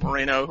like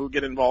Moreno who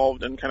get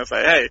involved and kind of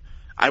say, hey,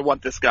 I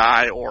want this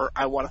guy, or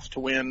I want us to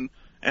win,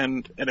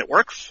 and it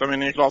works. I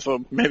mean, you could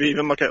also maybe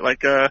even look at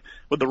like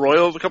with the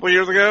Royals a couple of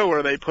years ago,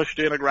 where they pushed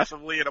in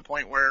aggressively at a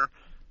point where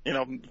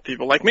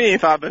people like me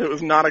thought that it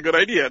was not a good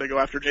idea to go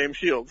after James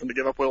Shields and to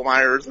give up Will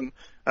Myers, and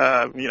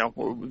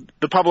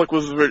the public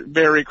was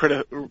very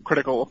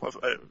critical,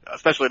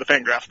 especially the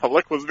Fangraphs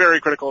public was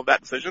very critical of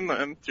that decision.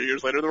 And 2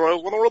 years later, the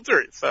Royals won the World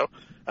Series. So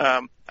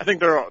I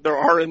think there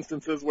are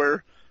instances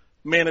where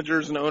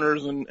managers and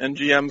owners and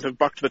GMs have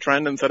bucked the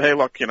trend and said, hey,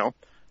 look,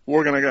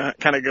 we're going to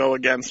kind of go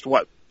against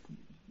what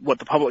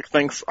the public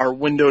thinks our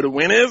window to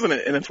win is, and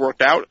it's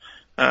worked out.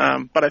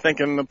 But I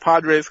think in the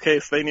Padres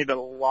case, they needed a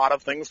lot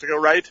of things to go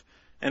right,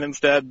 and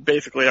instead,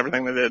 basically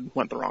everything they did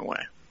went the wrong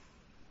way.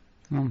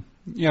 That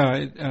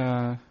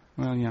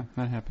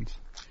happens.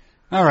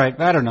 All right,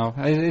 I don't know.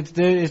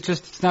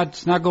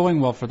 It's not going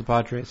well for the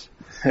Padres.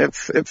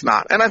 It's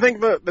not, and I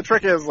think the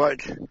trick is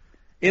like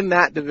in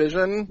that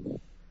division,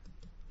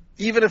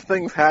 even if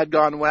things had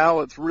gone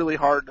well, it's really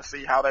hard to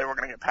see how they were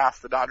going to get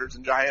past the Dodgers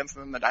and Giants,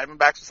 and then the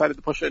Diamondbacks decided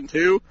to push it in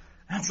too,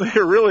 and so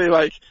you're really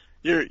like.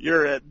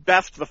 You're at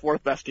best the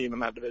fourth best team in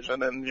that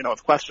division, and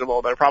it's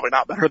questionable. They're probably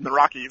not better than the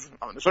Rockies.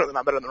 I mean, they're certainly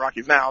not better than the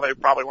Rockies now. They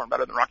probably weren't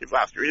better than the Rockies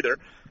last year either.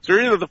 So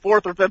you're either the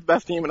fourth or fifth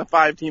best team in a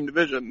 5-team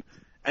division,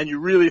 and you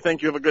really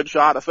think you have a good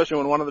shot, especially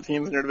when one of the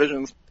teams in your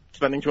division is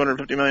spending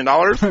 $250 million.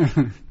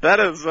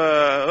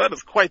 That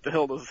is quite the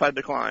hill to decide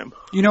to climb.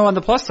 On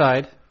the plus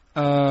side,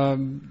 a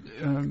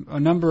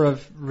number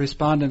of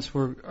respondents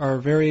are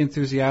very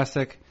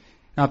enthusiastic.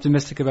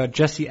 Optimistic about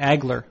Jesse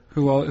Agler,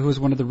 who was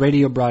one of the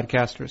radio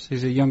broadcasters.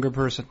 He's a younger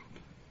person.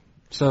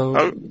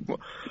 So,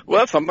 well,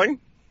 that's something.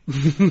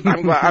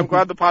 I'm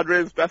glad the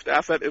Padres' best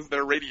asset is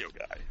their radio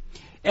guy.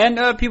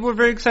 And people are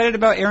very excited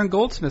about Aaron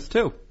Goldsmith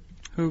too.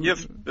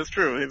 Yes, that's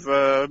true.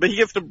 But he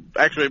gets to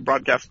actually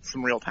broadcast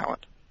some real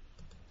talent.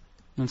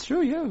 That's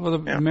true. Yeah. Well, the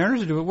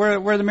Mariners do it. Where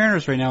are the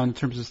Mariners right now in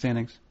terms of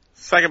standings?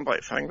 Second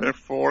place. I think they're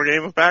 4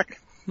 games back.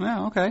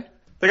 Oh, okay.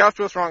 They got off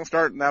to a strong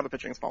start, and now the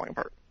pitching's falling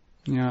apart.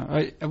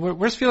 Yeah.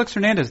 Where's Felix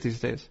Hernandez these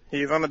days?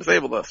 He's on the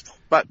disabled list,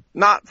 but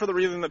not for the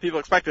reason that people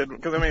expected,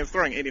 because, he's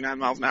throwing 89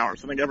 miles an hour,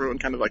 so I think everyone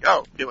kind of like,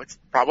 oh, Felix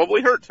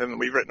probably hurt, and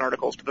we've written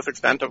articles to this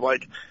extent of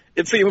like,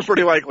 it seems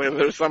pretty likely that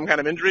there's some kind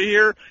of injury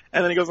here,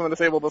 and then he goes on the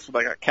disabled list with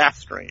like a calf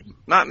strain.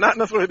 Not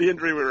necessarily the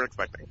injury we were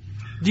expecting.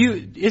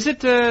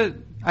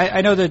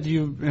 I know that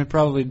you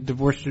probably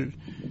divorced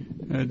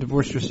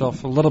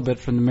yourself a little bit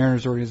from the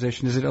Mariners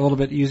organization. Is it a little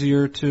bit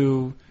easier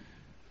to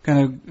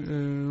kind of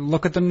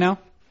look at them now?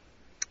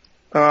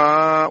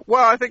 Well,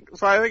 I think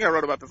I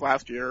wrote about this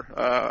last year,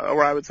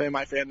 where I would say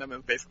my fandom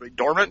is basically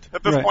dormant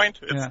at this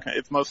point.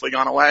 It's mostly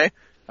gone away,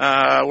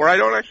 where I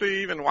don't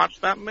actually even watch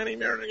that many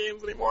Mariner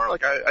games anymore.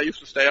 Like I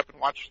used to stay up and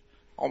watch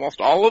almost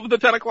all of the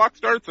 10 o'clock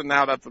starts, and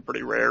now that's a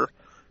pretty rare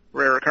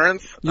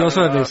occurrence. You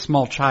also have a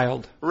small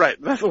child.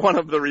 Right. That's one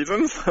of the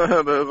reasons. I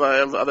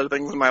have other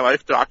things in my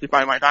life to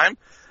occupy my time.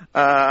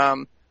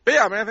 But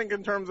yeah, I think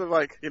in terms of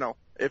like,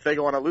 if they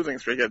go on a losing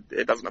streak,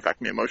 it doesn't affect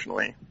me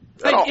emotionally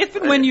at all. If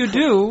and when you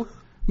do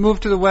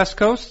move to the West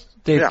Coast,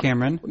 Dave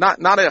Cameron.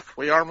 Not if.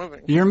 We are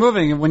moving. You're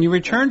moving. And when you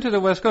return to the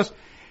West Coast,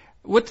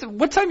 what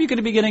time are you going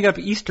to be getting up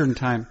Eastern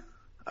time?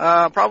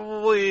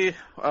 Probably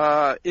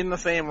in the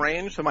same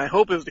range. So my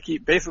hope is to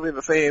keep basically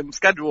the same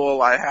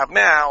schedule I have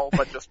now,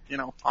 but just,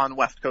 on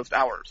West Coast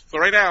hours. So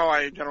right now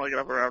I generally get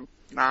up around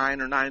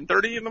 9 or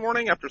 9:30 in the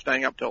morning after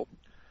staying up till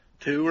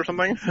 2 or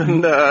something.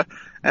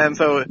 And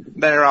so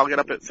there I'll get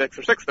up at 6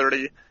 or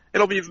 6:30.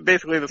 It'll be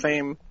basically the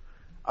same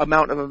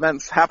amount of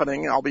events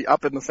happening. I'll be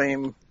up in the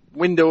same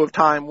window of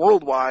time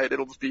worldwide.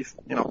 It'll just be, 6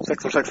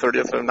 or 6:30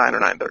 instead of 9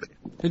 or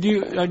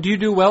 9:30. Do you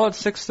do well at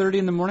 6:30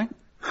 in the morning?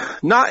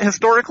 Not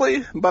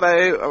historically, but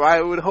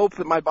I would hope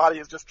that my body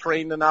is just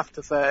trained enough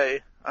to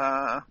say,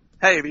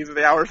 hey, these are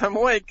the hours I'm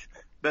awake.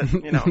 That,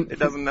 it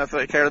doesn't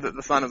necessarily care that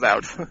the sun is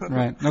out.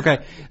 Right. Okay.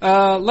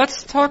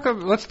 Let's talk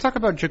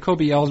about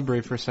Jacoby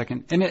Ellsbury for a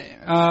second. And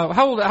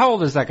how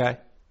old is that guy?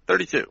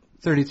 32.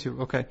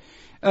 32. Okay.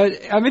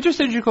 I'm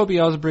interested in Jacoby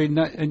Ellsbury,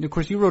 and of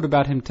course you wrote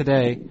about him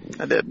today.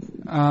 I did.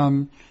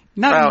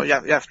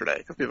 Yesterday,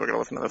 because people are going to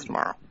listen to this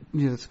tomorrow.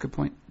 Yeah, that's a good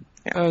point.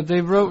 Yeah.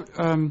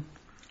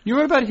 You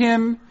wrote about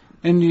him,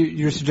 and you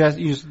used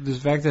the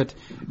fact that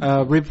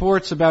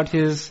reports about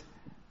his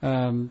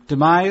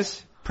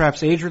demise,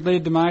 perhaps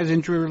age-related demise,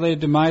 injury-related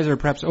demise, or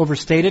perhaps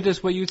overstated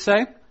is what you'd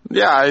say?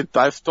 Yeah,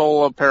 I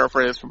stole a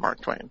paraphrase from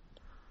Mark Twain.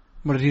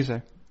 What did he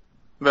say?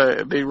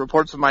 The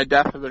reports of my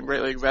death have been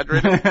greatly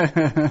exaggerated.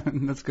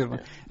 That's a good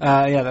one.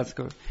 Yeah, that's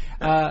good.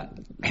 I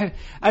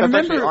remember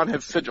actually on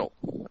his sigil.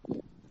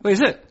 Wait,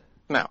 is it?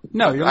 No.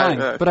 No, you're lying.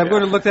 But I'm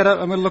going to look that up.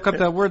 I'm going to look up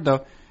that word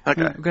though.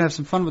 Okay. We're going to have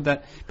some fun with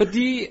that. But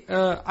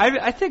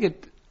I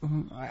think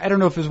I don't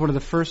know if it was one of the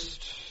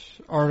first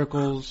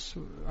articles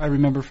I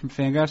remember from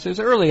Fangraphs. It was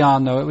early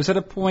on though. It was at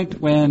a point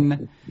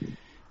when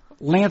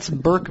Lance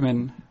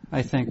Berkman,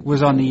 I think,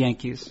 was on the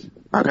Yankees.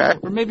 Okay.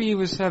 Or maybe he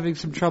was having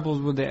some trouble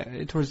with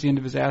towards the end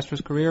of his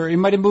Astros career. He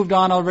might have moved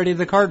on already to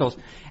the Cardinals.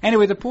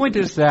 Anyway, the point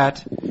is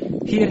that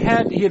he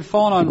had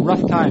fallen on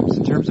rough times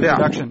in terms of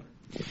production.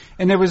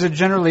 And there was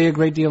generally a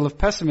great deal of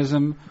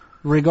pessimism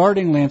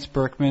regarding Lance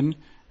Berkman,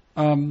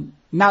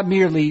 not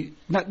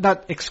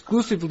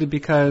exclusively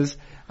because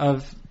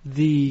of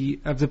the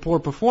poor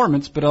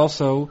performance, but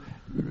also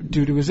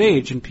due to his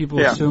age, and people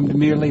assumed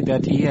merely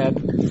that he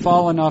had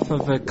fallen off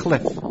of a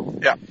cliff.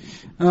 Yeah.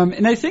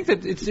 And I think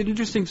that it's an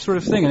interesting sort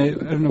of thing. I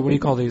don't know, what do you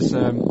call these?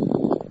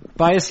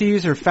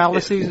 Biases or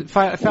fallacies?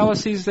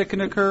 Fallacies that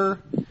can occur?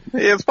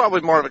 Yeah, it's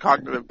probably more of a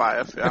cognitive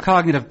bias. Yeah. A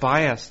cognitive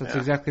bias. That's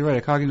exactly right.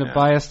 A cognitive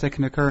bias that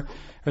can occur,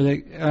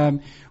 or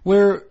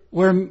where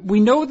we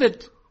know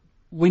that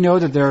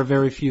there are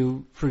very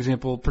few, for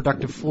example,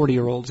 productive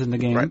 40-year-olds in the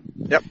game. Right.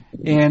 Yep.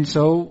 And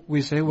so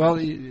we say, well,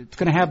 it's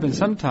going to happen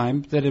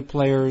sometime that a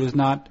player is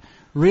not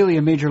really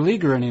a major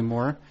leaguer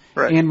anymore.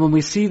 Right. And when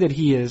we see that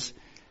he is,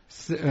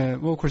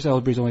 well, of course,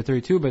 Ellsbury's only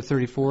 32, but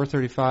 34,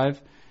 35.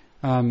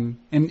 And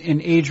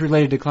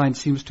age-related decline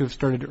seems to have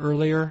started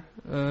earlier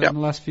in the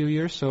last few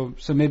years. So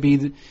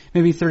maybe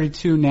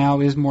 32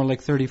 now is more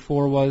like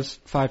 34 was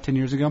 5-10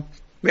 years ago.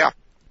 Yeah.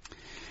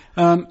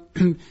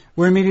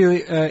 Where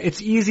immediately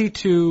it's easy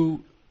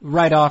to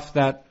write off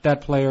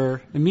that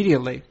player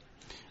immediately,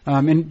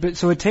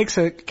 so it takes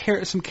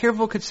some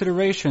careful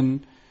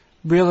consideration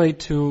really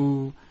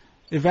to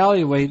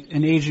evaluate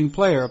an aging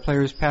player, a player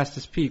who's past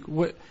his peak.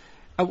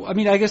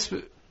 I guess.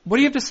 What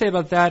do you have to say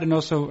about that, and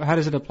also how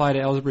does it apply to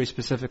Ellsbury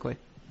specifically?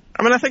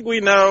 I think we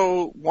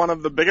know one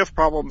of the biggest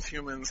problems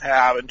humans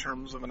have in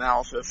terms of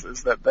analysis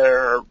is that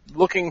they're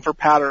looking for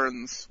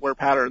patterns where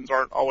patterns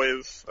aren't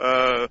always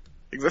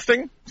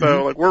existing.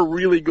 So, we're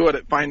really good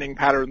at finding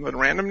patterns in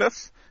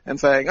randomness and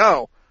saying,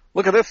 oh,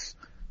 look at this.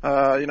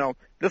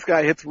 This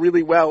guy hits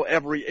really well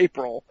every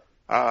April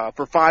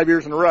for 5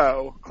 years in a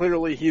row.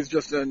 Clearly, he's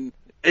just an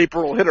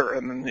April hitter,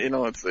 and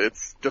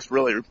it's just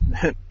really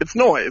it's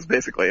noise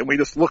basically, and we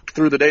just looked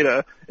through the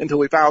data until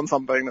we found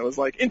something that was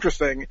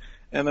interesting,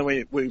 and then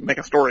we make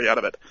a story out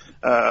of it.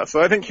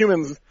 So I think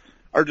humans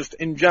are just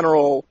in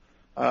general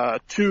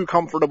too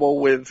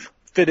comfortable with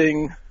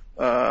fitting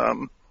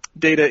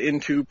data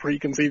into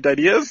preconceived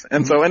ideas,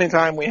 and so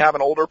anytime we have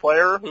an older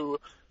player who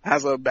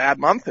has a bad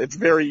month, it's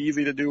very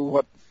easy to do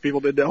what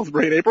people did to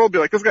Ellsbury in April, be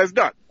like, this guy's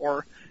done.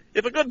 Or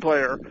if a good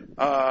player,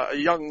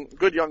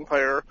 good young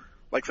player,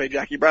 like say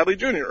Jackie Bradley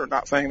Jr.,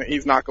 not saying that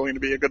he's not going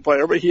to be a good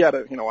player, but he had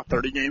a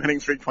 30-game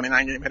hitting streak,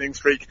 29-game hitting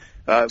streak,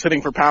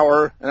 hitting for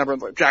power, and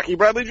everyone's like, Jackie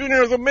Bradley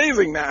Jr. is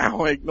amazing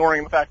now,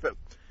 ignoring the fact that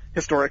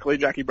historically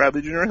Jackie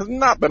Bradley Jr. has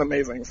not been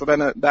amazing. So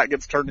then that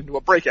gets turned into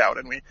a breakout,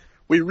 and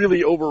we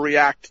really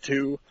overreact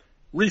to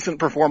recent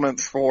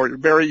performance for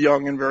very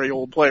young and very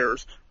old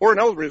players, or in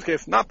Ellsbury's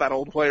case, not that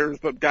old players,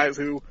 but guys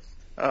who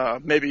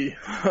maybe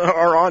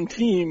are on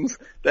teams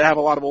that have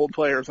a lot of old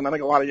players. And I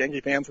think a lot of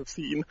Yankee fans have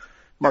seen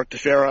Mark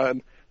Teixeira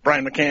and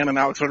Brian McCann and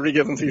Alex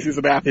Rodriguez and CC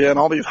Sabathia and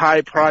all these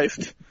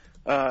high-priced,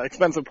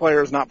 expensive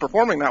players not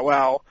performing that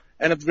well.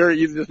 And it's very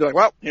easy to just be like,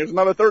 well, here's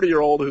another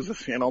 30-year-old who's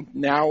just,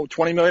 now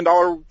 $20 million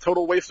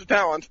total waste of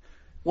talent.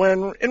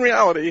 When in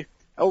reality,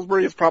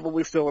 Ellsbury is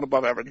probably still an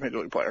above-average major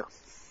league player.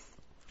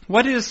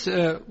 What's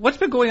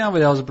been going on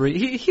with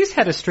Ellsbury? He's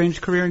had a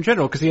strange career in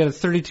general because he had a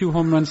 32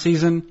 home run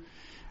season.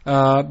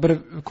 But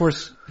of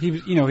course,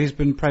 he's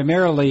been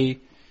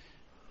primarily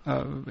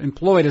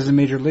employed as a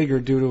major leaguer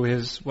due to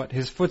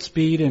his foot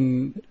speed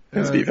and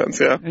his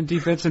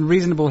defense and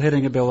reasonable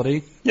hitting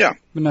ability. Yeah,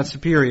 but not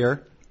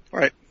superior.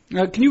 Right.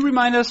 Can you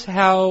remind us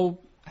how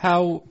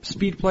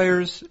speed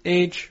players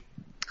age?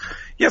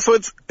 Yeah, so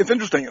it's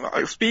interesting.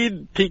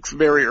 Speed peaks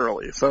very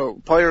early,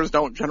 so players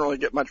don't generally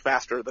get much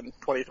faster than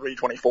 23,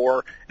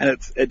 24, and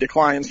it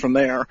declines from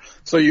there.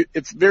 So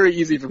it's very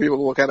easy for people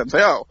to look at it and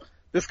say, oh,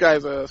 this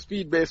guy's a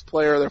speed-based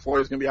player, therefore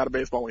he's going to be out of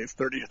baseball when he's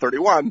 30 to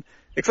 31.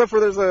 Except for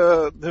there's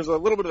a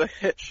little bit of a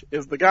hitch,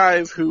 is the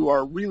guys who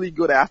are really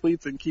good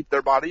athletes and keep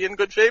their body in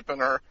good shape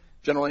and are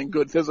generally in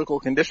good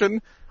physical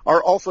condition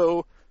are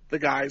also the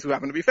guys who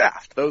happen to be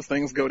fast. Those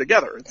things go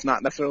together. It's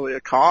not necessarily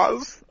a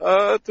cause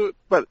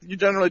but you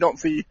generally don't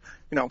see,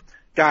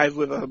 guys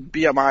with a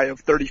BMI of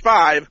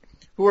 35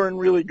 who are in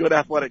really good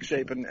athletic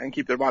shape and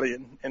keep their body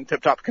in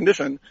tip-top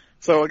condition.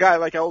 So a guy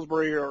like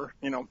Ellsbury or,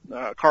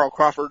 Carl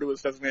Crawford, who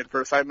was designated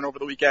for assignment over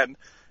the weekend,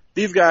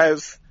 these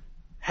guys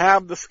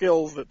have the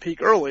skills that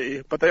peak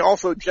early, but they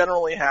also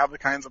generally have the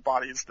kinds of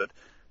bodies that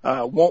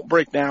won't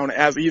break down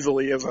as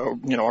easily as a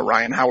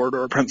Ryan Howard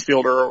or a Prince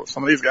Fielder or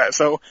some of these guys.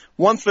 So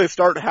once they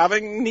start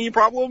having knee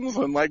problems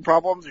and leg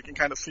problems, you can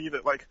kind of see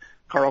that like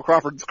Carl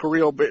Crawford's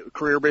career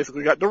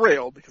basically got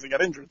derailed because he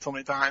got injured so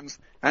many times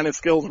and his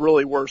skills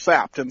really were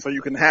sapped. And so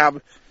you can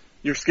have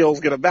your skills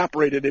get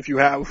evaporated if you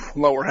have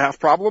lower half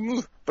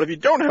problems. But if you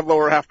don't have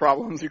lower half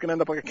problems, you can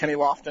end up like a Kenny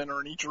Lofton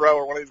or an Ichiro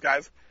or one of these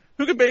guys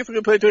who can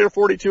basically play till you're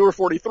 42 or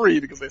 43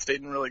 because they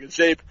stayed in really good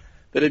shape.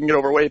 They didn't get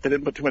overweight. They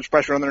didn't put too much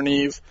pressure on their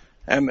knees.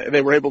 And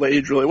they were able to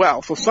age really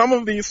well. So some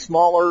of these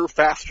smaller,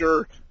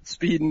 faster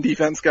speed and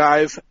defense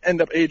guys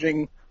end up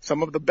aging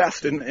some of the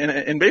best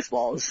in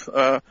baseball.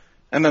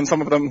 And then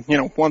some of them,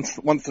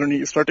 once their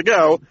knees start to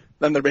go,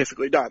 then they're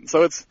basically done.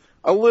 So it's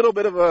a little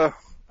bit of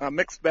a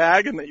mixed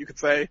bag in that you could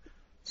say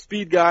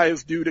speed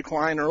guys do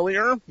decline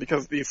earlier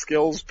because these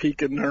skills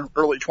peak in their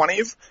early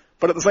 20s.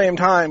 But at the same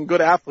time, good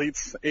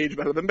athletes age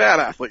better than bad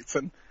athletes.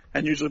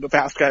 And usually the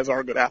fast guys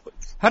are good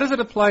athletes. How does it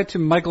apply to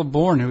Michael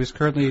Bourne, who is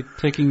currently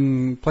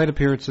taking plate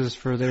appearances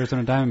for the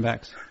Arizona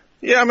Diamondbacks?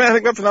 Yeah, I mean, I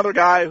think that's another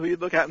guy who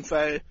you'd look at and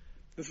say,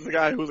 this is a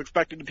guy who was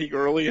expected to peak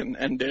early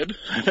and did.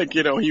 I think,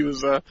 he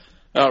was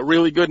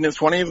really good in his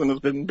 20s and has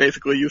been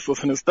basically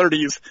useless in his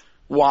 30s.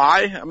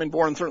 Why? I mean,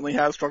 Bourne certainly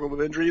has struggled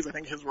with injuries. I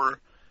think his were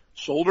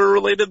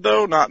shoulder-related,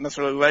 though, not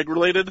necessarily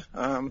leg-related.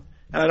 And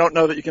I don't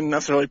know that you can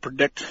necessarily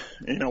predict,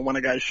 when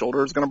a guy's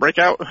shoulder is going to break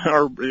out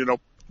or,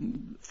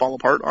 fall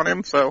apart on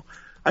him. So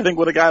I think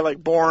with a guy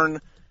like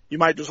Bourne, you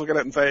might just look at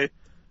it and say,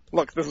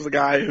 look, this is a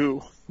guy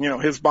who,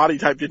 his body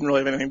type didn't really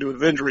have anything to do with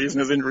his injuries,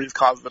 and his injuries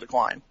caused the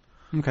decline.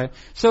 Okay.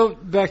 So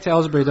back to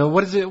Ellsbury, though.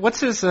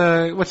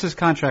 What's his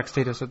contract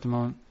status at the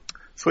moment?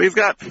 So he's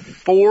got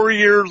 4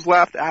 years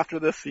left after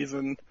this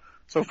season.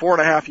 So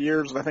 4.5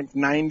 years, and I think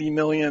 $90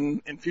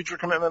 million in future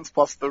commitments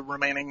plus the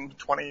remaining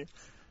 20.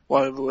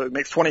 Well, it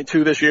makes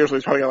 22 this year, so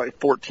he's probably got like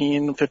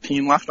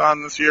 15 left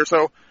on this year.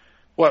 So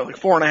like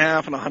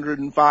 4.5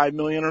 and $105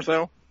 million or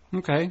so.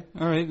 Okay,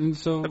 all right, and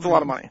so that's a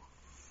lot of money.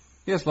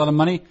 Yes, a lot of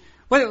money.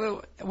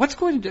 What's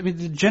going to? I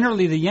mean,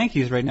 generally the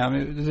Yankees right now, I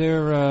mean,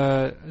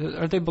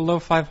 are they below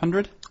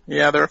 500?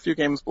 Yeah, they're a few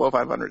games below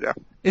 500. Yeah.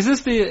 Is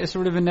this the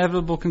sort of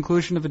inevitable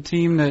conclusion of a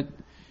team that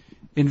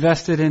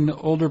invested in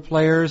older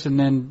players and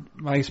then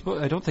I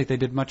don't think they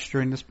did much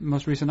during this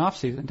most recent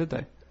offseason, did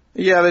they?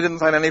 Yeah, they didn't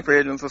sign any free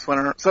agents this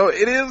winter. So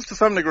it is to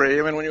some degree.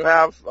 I mean, when you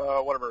have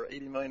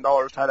 $80 million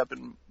tied up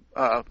in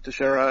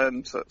Teixeira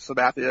and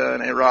Sabathia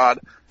and A-Rod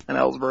and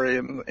Ellsbury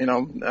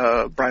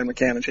and, Brian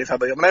McCann and Chase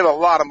Headley. I mean, they have a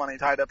lot of money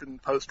tied up in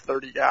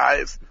post-30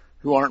 guys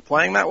who aren't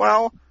playing that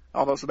well,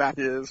 although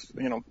Sabathia is,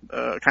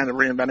 kind of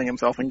reinventing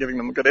himself and giving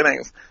them good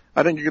innings.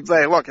 I think you could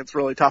say, look, it's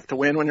really tough to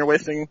win when you're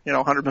wasting,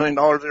 $100 million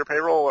of your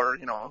payroll or,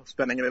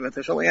 spending it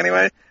inefficiently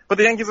anyway. But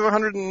the Yankees have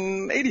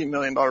 $180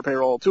 million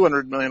payroll,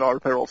 $200 million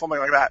payroll, something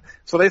like that.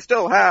 So they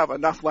still have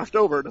enough left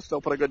over to still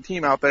put a good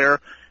team out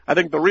there. I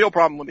think the real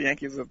problem with the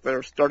Yankees is that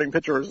their starting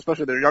pitchers,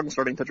 especially their young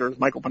starting pitchers,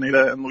 Michael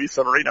Pineda and Luis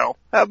Severino,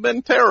 have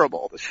been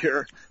terrible this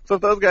year. So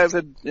if those guys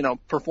had,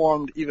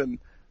 performed even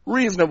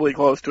reasonably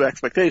close to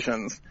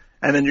expectations,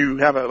 and then you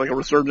have a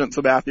resurgent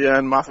Sabathia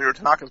and Masahiro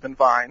Tanaka's been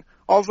fine,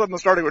 all of a sudden the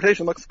starting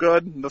rotation looks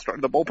good,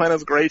 the bullpen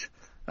is great,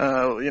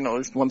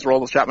 once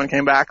Aroldis Chapman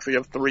came back, so you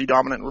have 3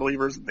 dominant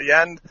relievers at the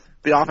end.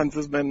 The offense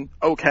has been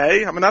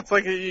okay. I mean, that's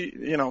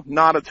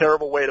not a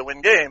terrible way to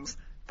win games,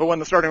 but when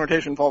the starting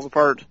rotation falls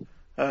apart,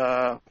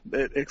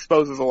 it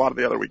exposes a lot of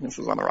the other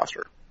weaknesses on the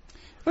roster.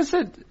 What's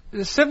that?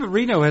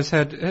 Severino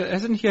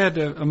hasn't he had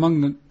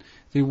among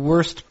the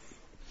worst,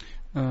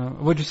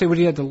 would you say,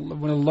 he had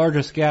one of the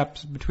largest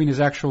gaps between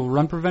his actual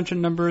run prevention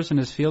numbers and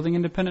his fielding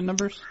independent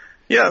numbers?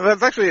 Yeah,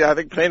 that's actually, I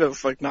think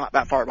Pineda's not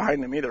that far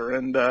behind him either.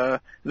 And,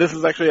 this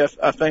is actually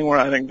a thing where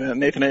I think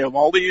Nathan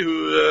Eovaldi,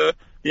 who,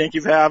 the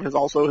Yankees have, has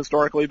also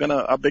historically been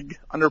a big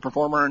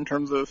underperformer in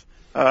terms of,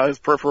 his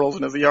peripherals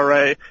and his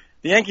ERA.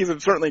 The Yankees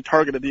have certainly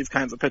targeted these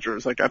kinds of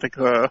pitchers. I think,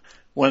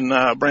 when,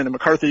 Brandon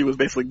McCarthy was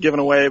basically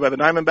given away by the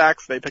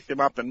Diamondbacks, they picked him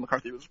up and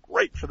McCarthy was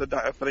great for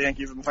the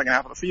Yankees in the second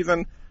half of the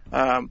season.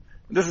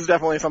 This is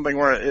definitely something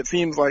where it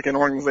seems like an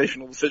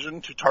organizational decision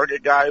to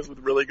target guys with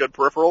really good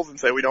peripherals and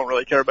say we don't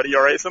really care about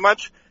ERA so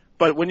much.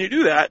 But when you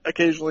do that,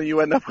 occasionally you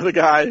end up with a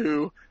guy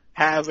who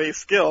has a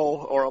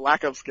skill or a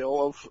lack of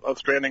skill of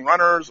stranding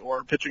runners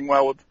or pitching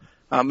well with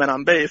men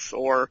on base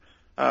or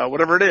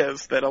whatever it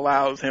is that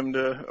allows him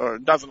to or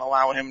doesn't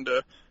allow him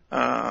to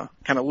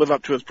kind of live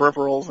up to his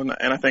peripherals. And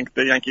I think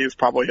the Yankees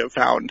probably have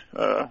found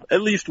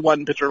at least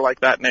one pitcher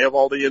like that in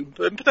Eovaldi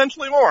and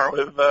potentially more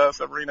with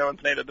Severino and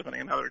Pineda,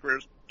 depending on how their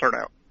careers turn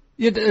out.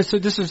 Yeah, so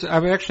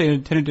I actually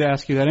intended to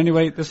ask you that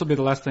anyway. This will be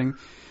the last thing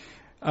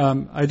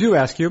I do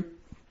ask you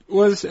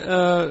was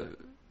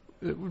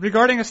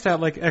regarding a stat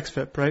like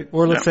xFIP, right?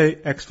 Or let's say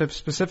xFIP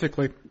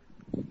specifically,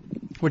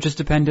 which is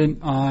dependent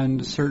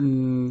on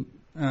certain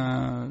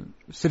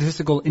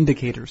statistical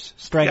indicators,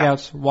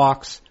 strikeouts,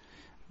 walks,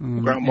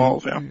 ground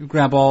balls,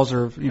 ground balls,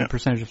 or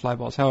percentage of fly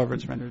balls, however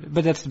it's rendered.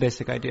 But that's the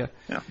basic idea.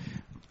 Yeah.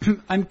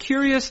 I'm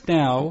curious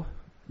now,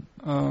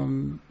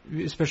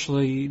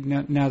 especially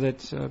now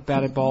that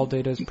batted ball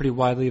data is pretty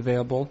widely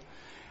available.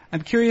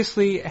 I'm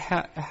curiously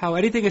how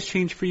anything has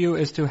changed for you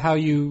as to how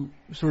you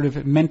sort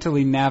of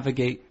mentally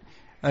navigate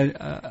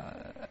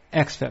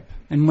xFIP.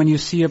 And when you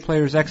see a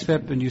player's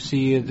xFIP and you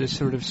see this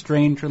sort of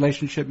strange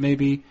relationship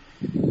maybe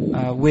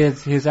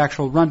with his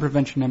actual run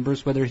prevention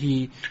numbers, whether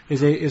he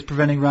is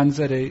preventing runs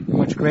at a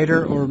much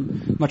greater or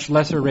much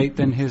lesser rate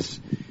than his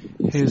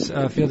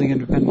fielding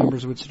independent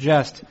numbers would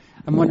suggest.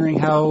 I'm wondering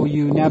how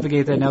you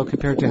navigate that now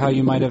compared to how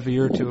you might have a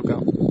year or two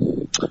ago.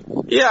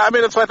 Yeah, I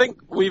mean, so I think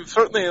we've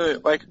certainly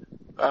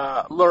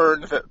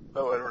learned that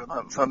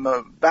when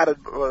the batted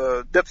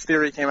dips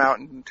theory came out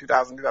in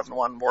 2000,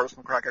 2001, Boris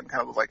McCracken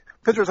kind of was like,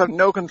 pitchers have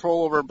no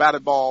control over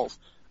batted balls.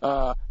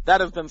 That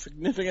has been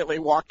significantly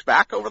walked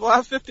back over the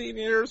last 15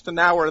 years to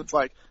now where it's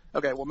like,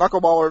 okay, well,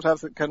 knuckleballers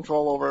have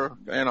control over,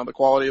 the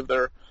quality of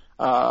their,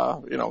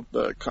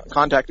 the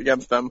contact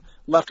against them.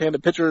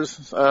 Left-handed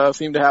pitchers,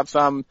 seem to have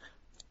some.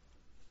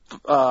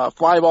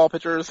 Fly ball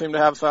pitchers seem to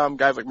have some.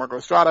 Guys like Marco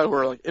Estrada who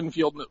are like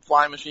infield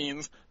fly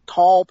machines.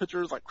 Tall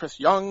pitchers like Chris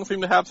Young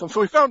seem to have some.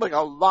 So we found like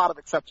a lot of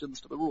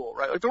exceptions to the rule,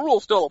 right? Like the rule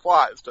still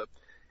applies to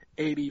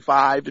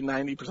 85 to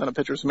 90% of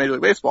pitchers in Major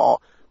League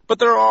Baseball. But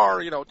there are,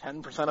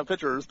 10% of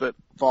pitchers that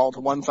fall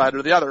to one side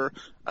or the other.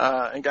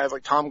 And guys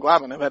like Tom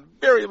Glavine have had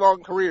very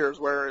long careers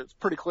where it's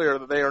pretty clear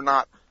that they are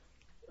not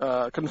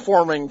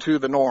conforming to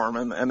the norm,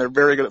 and they're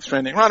very good at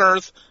stranding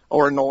runners,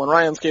 or in Nolan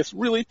Ryan's case,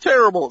 really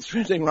terrible at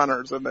stranding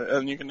runners,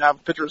 and you can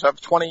have pitchers have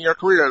 20-year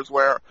careers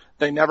where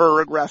they never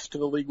regress to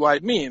the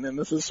league-wide mean, and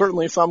this is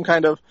certainly some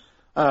kind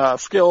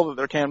of skill that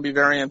there can be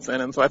variance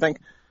in, and so I think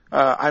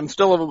I'm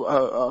still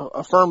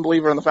a firm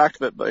believer in the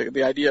fact that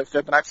the idea of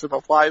FIP and xFIP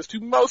applies to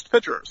most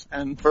pitchers,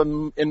 and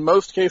in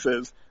most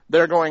cases,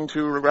 they're going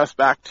to regress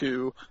back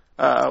to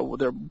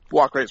their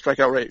walk rate,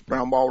 strikeout rate,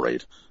 ground ball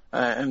rate,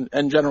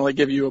 and generally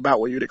give you about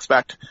what you'd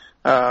expect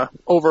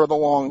over the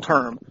long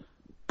term.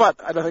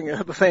 But I think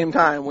at the same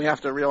time we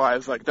have to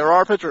realize like there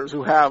are pitchers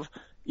who have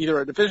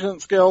either a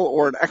deficient skill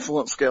or an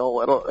excellent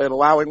skill at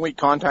allowing weak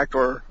contact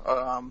or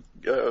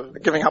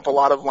giving up a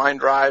lot of line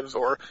drives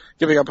or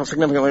giving up a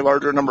significantly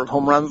larger number of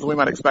home runs than we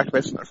might expect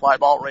based on their fly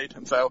ball rate.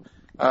 And so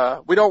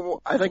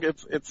I think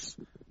it's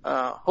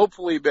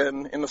hopefully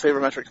been in the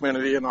sabermetric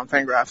community and on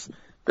Fangraphs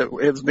that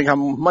it's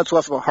become much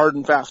less of a hard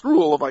and fast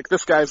rule of like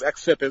this guy's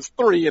xFIP is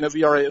 3 and his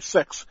ERA is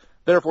 6.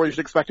 Therefore, you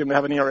should expect him to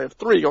have an ERA of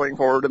 3 going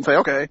forward and say,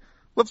 okay,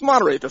 let's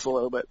moderate this a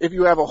little bit. If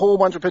you have a whole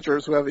bunch of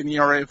pitchers who have an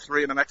ERA of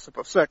 3 and an xFIP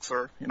of 6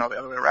 or, the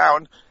other way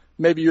around,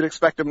 maybe you'd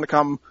expect them to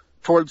come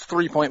towards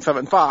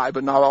 3.75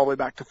 but not all the way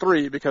back to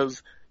 3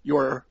 because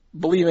you're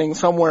believing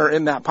somewhere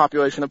in that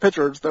population of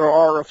pitchers there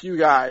are a few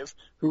guys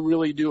who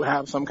really do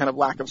have some kind of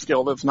lack of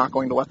skill that's not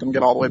going to let them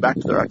get all the way back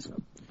to their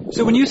xFIP.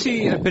 So when you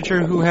see a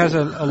pitcher who has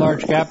a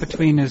large gap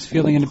between his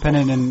fielding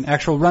independent and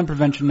actual run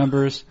prevention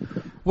numbers,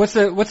 what's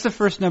the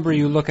first number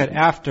you look at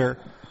after,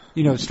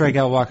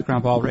 strikeout, walk,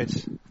 ground ball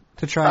rates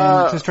to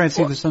try and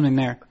see if there's something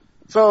there?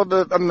 So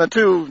the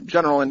two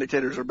general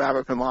indicators are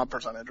BABIP and lob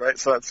percentage, right?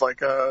 So it's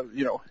like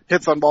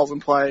hits on balls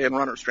in play and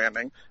runner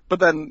stranding. But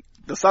then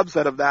the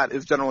subset of that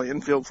is generally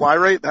infield fly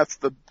rate. That's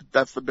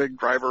the big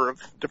driver of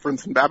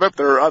difference in BABIP.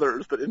 There are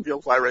others, but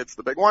infield fly rate's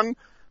the big one.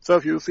 So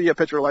if you see a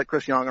pitcher like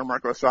Chris Young or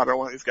Marco Estrada or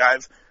one of these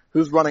guys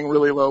who's running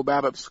really low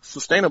BABIP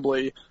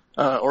sustainably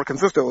or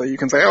consistently, you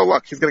can say, oh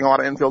look, he's getting a lot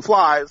of infield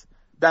flies.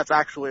 That's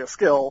actually a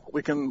skill.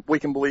 We can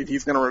believe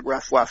he's going to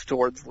regress less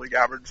towards the league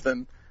average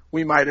than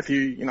we might if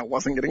he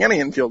wasn't getting any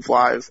infield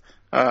flies.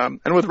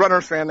 And with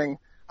runner stranding,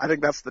 I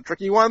think that's the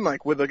tricky one.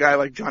 Like with a guy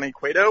like Johnny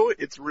Cueto,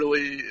 it's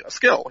really a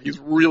skill. He's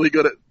really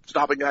good at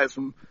stopping guys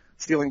from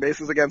stealing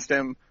bases against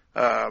him.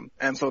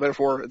 And so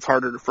therefore it's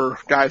harder for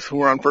guys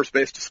who are on first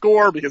base to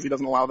score because he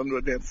doesn't allow them to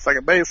advance to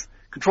second base.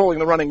 Controlling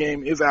the running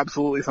game is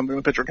absolutely something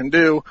the pitcher can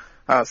do.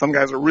 Some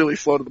guys are really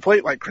slow to the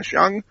plate like Chris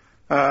Young.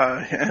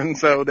 And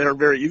so they're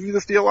very easy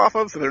to steal off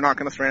of, so they're not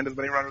going to strand as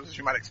many runners as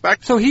you might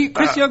expect. So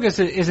Chris Young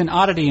is an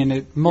oddity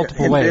in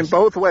multiple ways. In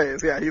both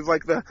ways, yeah. He's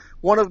like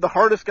one of the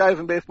hardest guys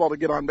in baseball to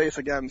get on base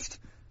against,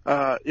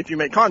 if you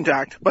make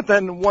contact. But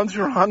then once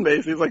you're on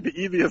base, he's like the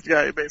easiest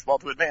guy in baseball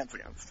to advance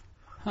against.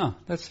 Huh,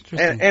 that's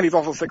interesting. And he's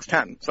also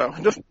 6'10", so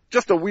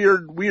just a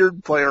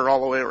weird player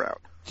all the way around.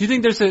 Do you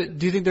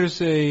think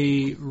there's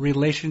a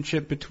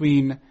relationship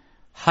between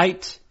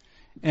height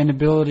and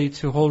ability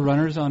to hold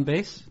runners on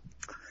base?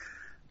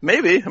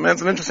 Maybe. I mean,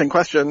 it's an interesting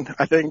question.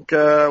 I think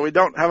we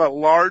don't have a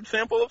large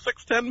sample of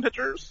 6'10"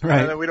 pitchers.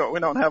 Right. We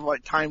don't have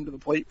like time to the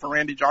plate for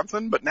Randy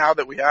Johnson, but now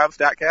that we have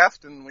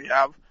StatCast and we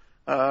have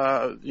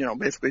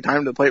basically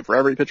time to the plate for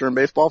every pitcher in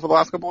baseball for the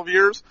last couple of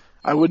years,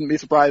 I wouldn't be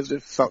surprised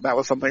if that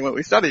was something that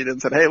we studied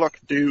and said, hey, look,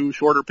 do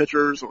shorter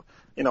pitchers,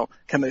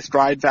 can they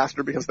stride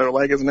faster because their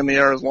leg isn't in the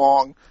air as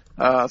long,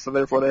 so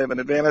therefore they have an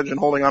advantage in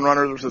holding on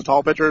runners versus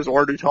tall pitchers,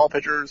 or do tall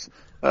pitchers,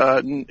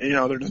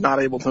 they're just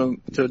not able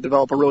to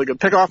develop a really good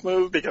pickoff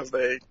move because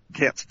they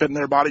can't spin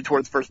their body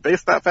towards first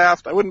base that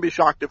fast. I wouldn't be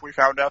shocked if we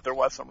found out there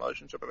was some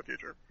relationship in the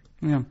future.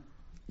 Yeah.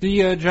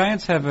 The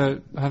Giants have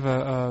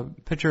a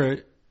pitcher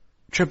at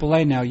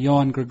AAA now,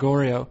 Yohan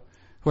Gregorio,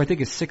 who I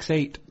think is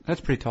 6'8". That's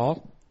pretty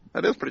tall.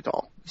 That is pretty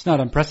tall. It's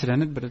not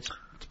unprecedented, but it's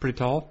It's pretty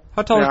tall.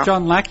 How tall is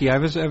John Lackey? I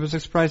was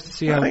surprised to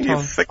see how tall. I think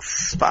he's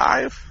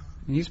 6'5".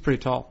 He's pretty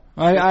tall.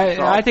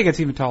 I think it's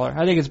even taller.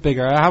 I think it's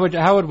bigger.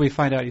 How would we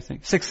find out, you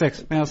think?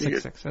 6'6". Well,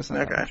 6'6". That's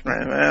not okay.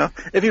 Right. Well,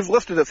 if he's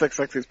listed at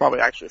 6'6", he's probably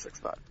actually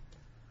 6'5".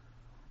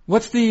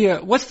 What's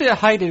the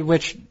height at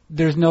which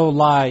there's no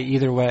lie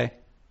either way?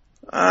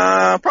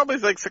 Probably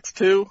like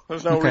 6'2".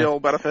 There's no real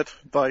benefit.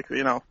 Like,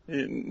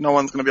 no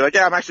one's gonna be like,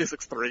 yeah, I'm actually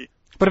 6'3".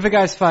 But if a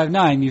guy's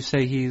 5'9", you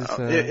say he's...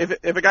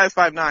 If a guy's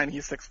 5'9",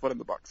 he's 6 foot in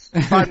the books.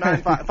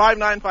 5'9",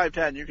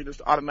 5'10", you can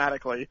just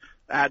automatically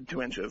add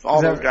 2 inches.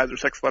 All those guys are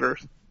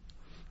 6-footers.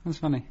 That's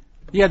funny.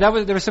 Yeah, there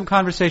was some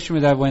conversation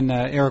with that when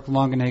Eric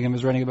Longenhagen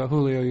was writing about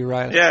Julio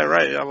Urias. Yeah,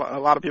 right. A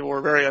lot of people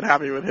were very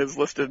unhappy with his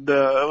listed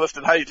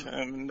height,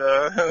 and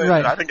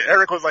right. I think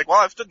Eric was like, "Well,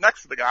 I stood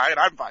next to the guy, and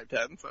I'm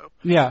 5'10", so."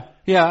 Yeah.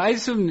 I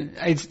assume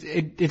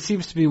it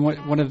seems to be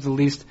one of the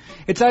least.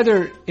 It's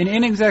either an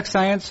inexact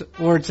science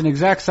or it's an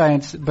exact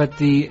science, but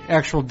the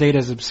actual data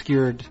is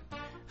obscured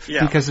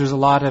because there's a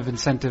lot of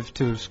incentive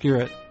to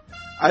obscure it.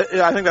 I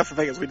think that's the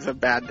thing is we just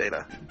have bad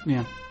data.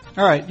 Yeah.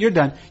 All right, you're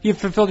done. You've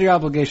fulfilled your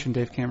obligation,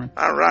 Dave Cameron.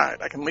 All right,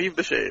 I can leave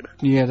the shade.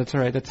 Yeah, that's all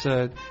right. That's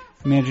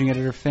managing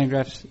editor of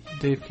Fangraphs,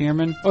 Dave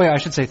Cameron. Oh, yeah, I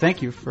should say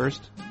thank you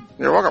first.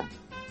 You're welcome.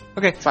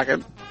 Okay.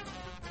 Second.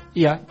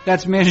 Yeah,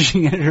 that's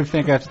managing editor of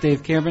Fangraphs,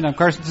 Dave Cameron. I'm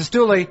Carson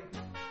Sestouli. This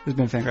has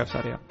been Fangraphs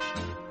Audio.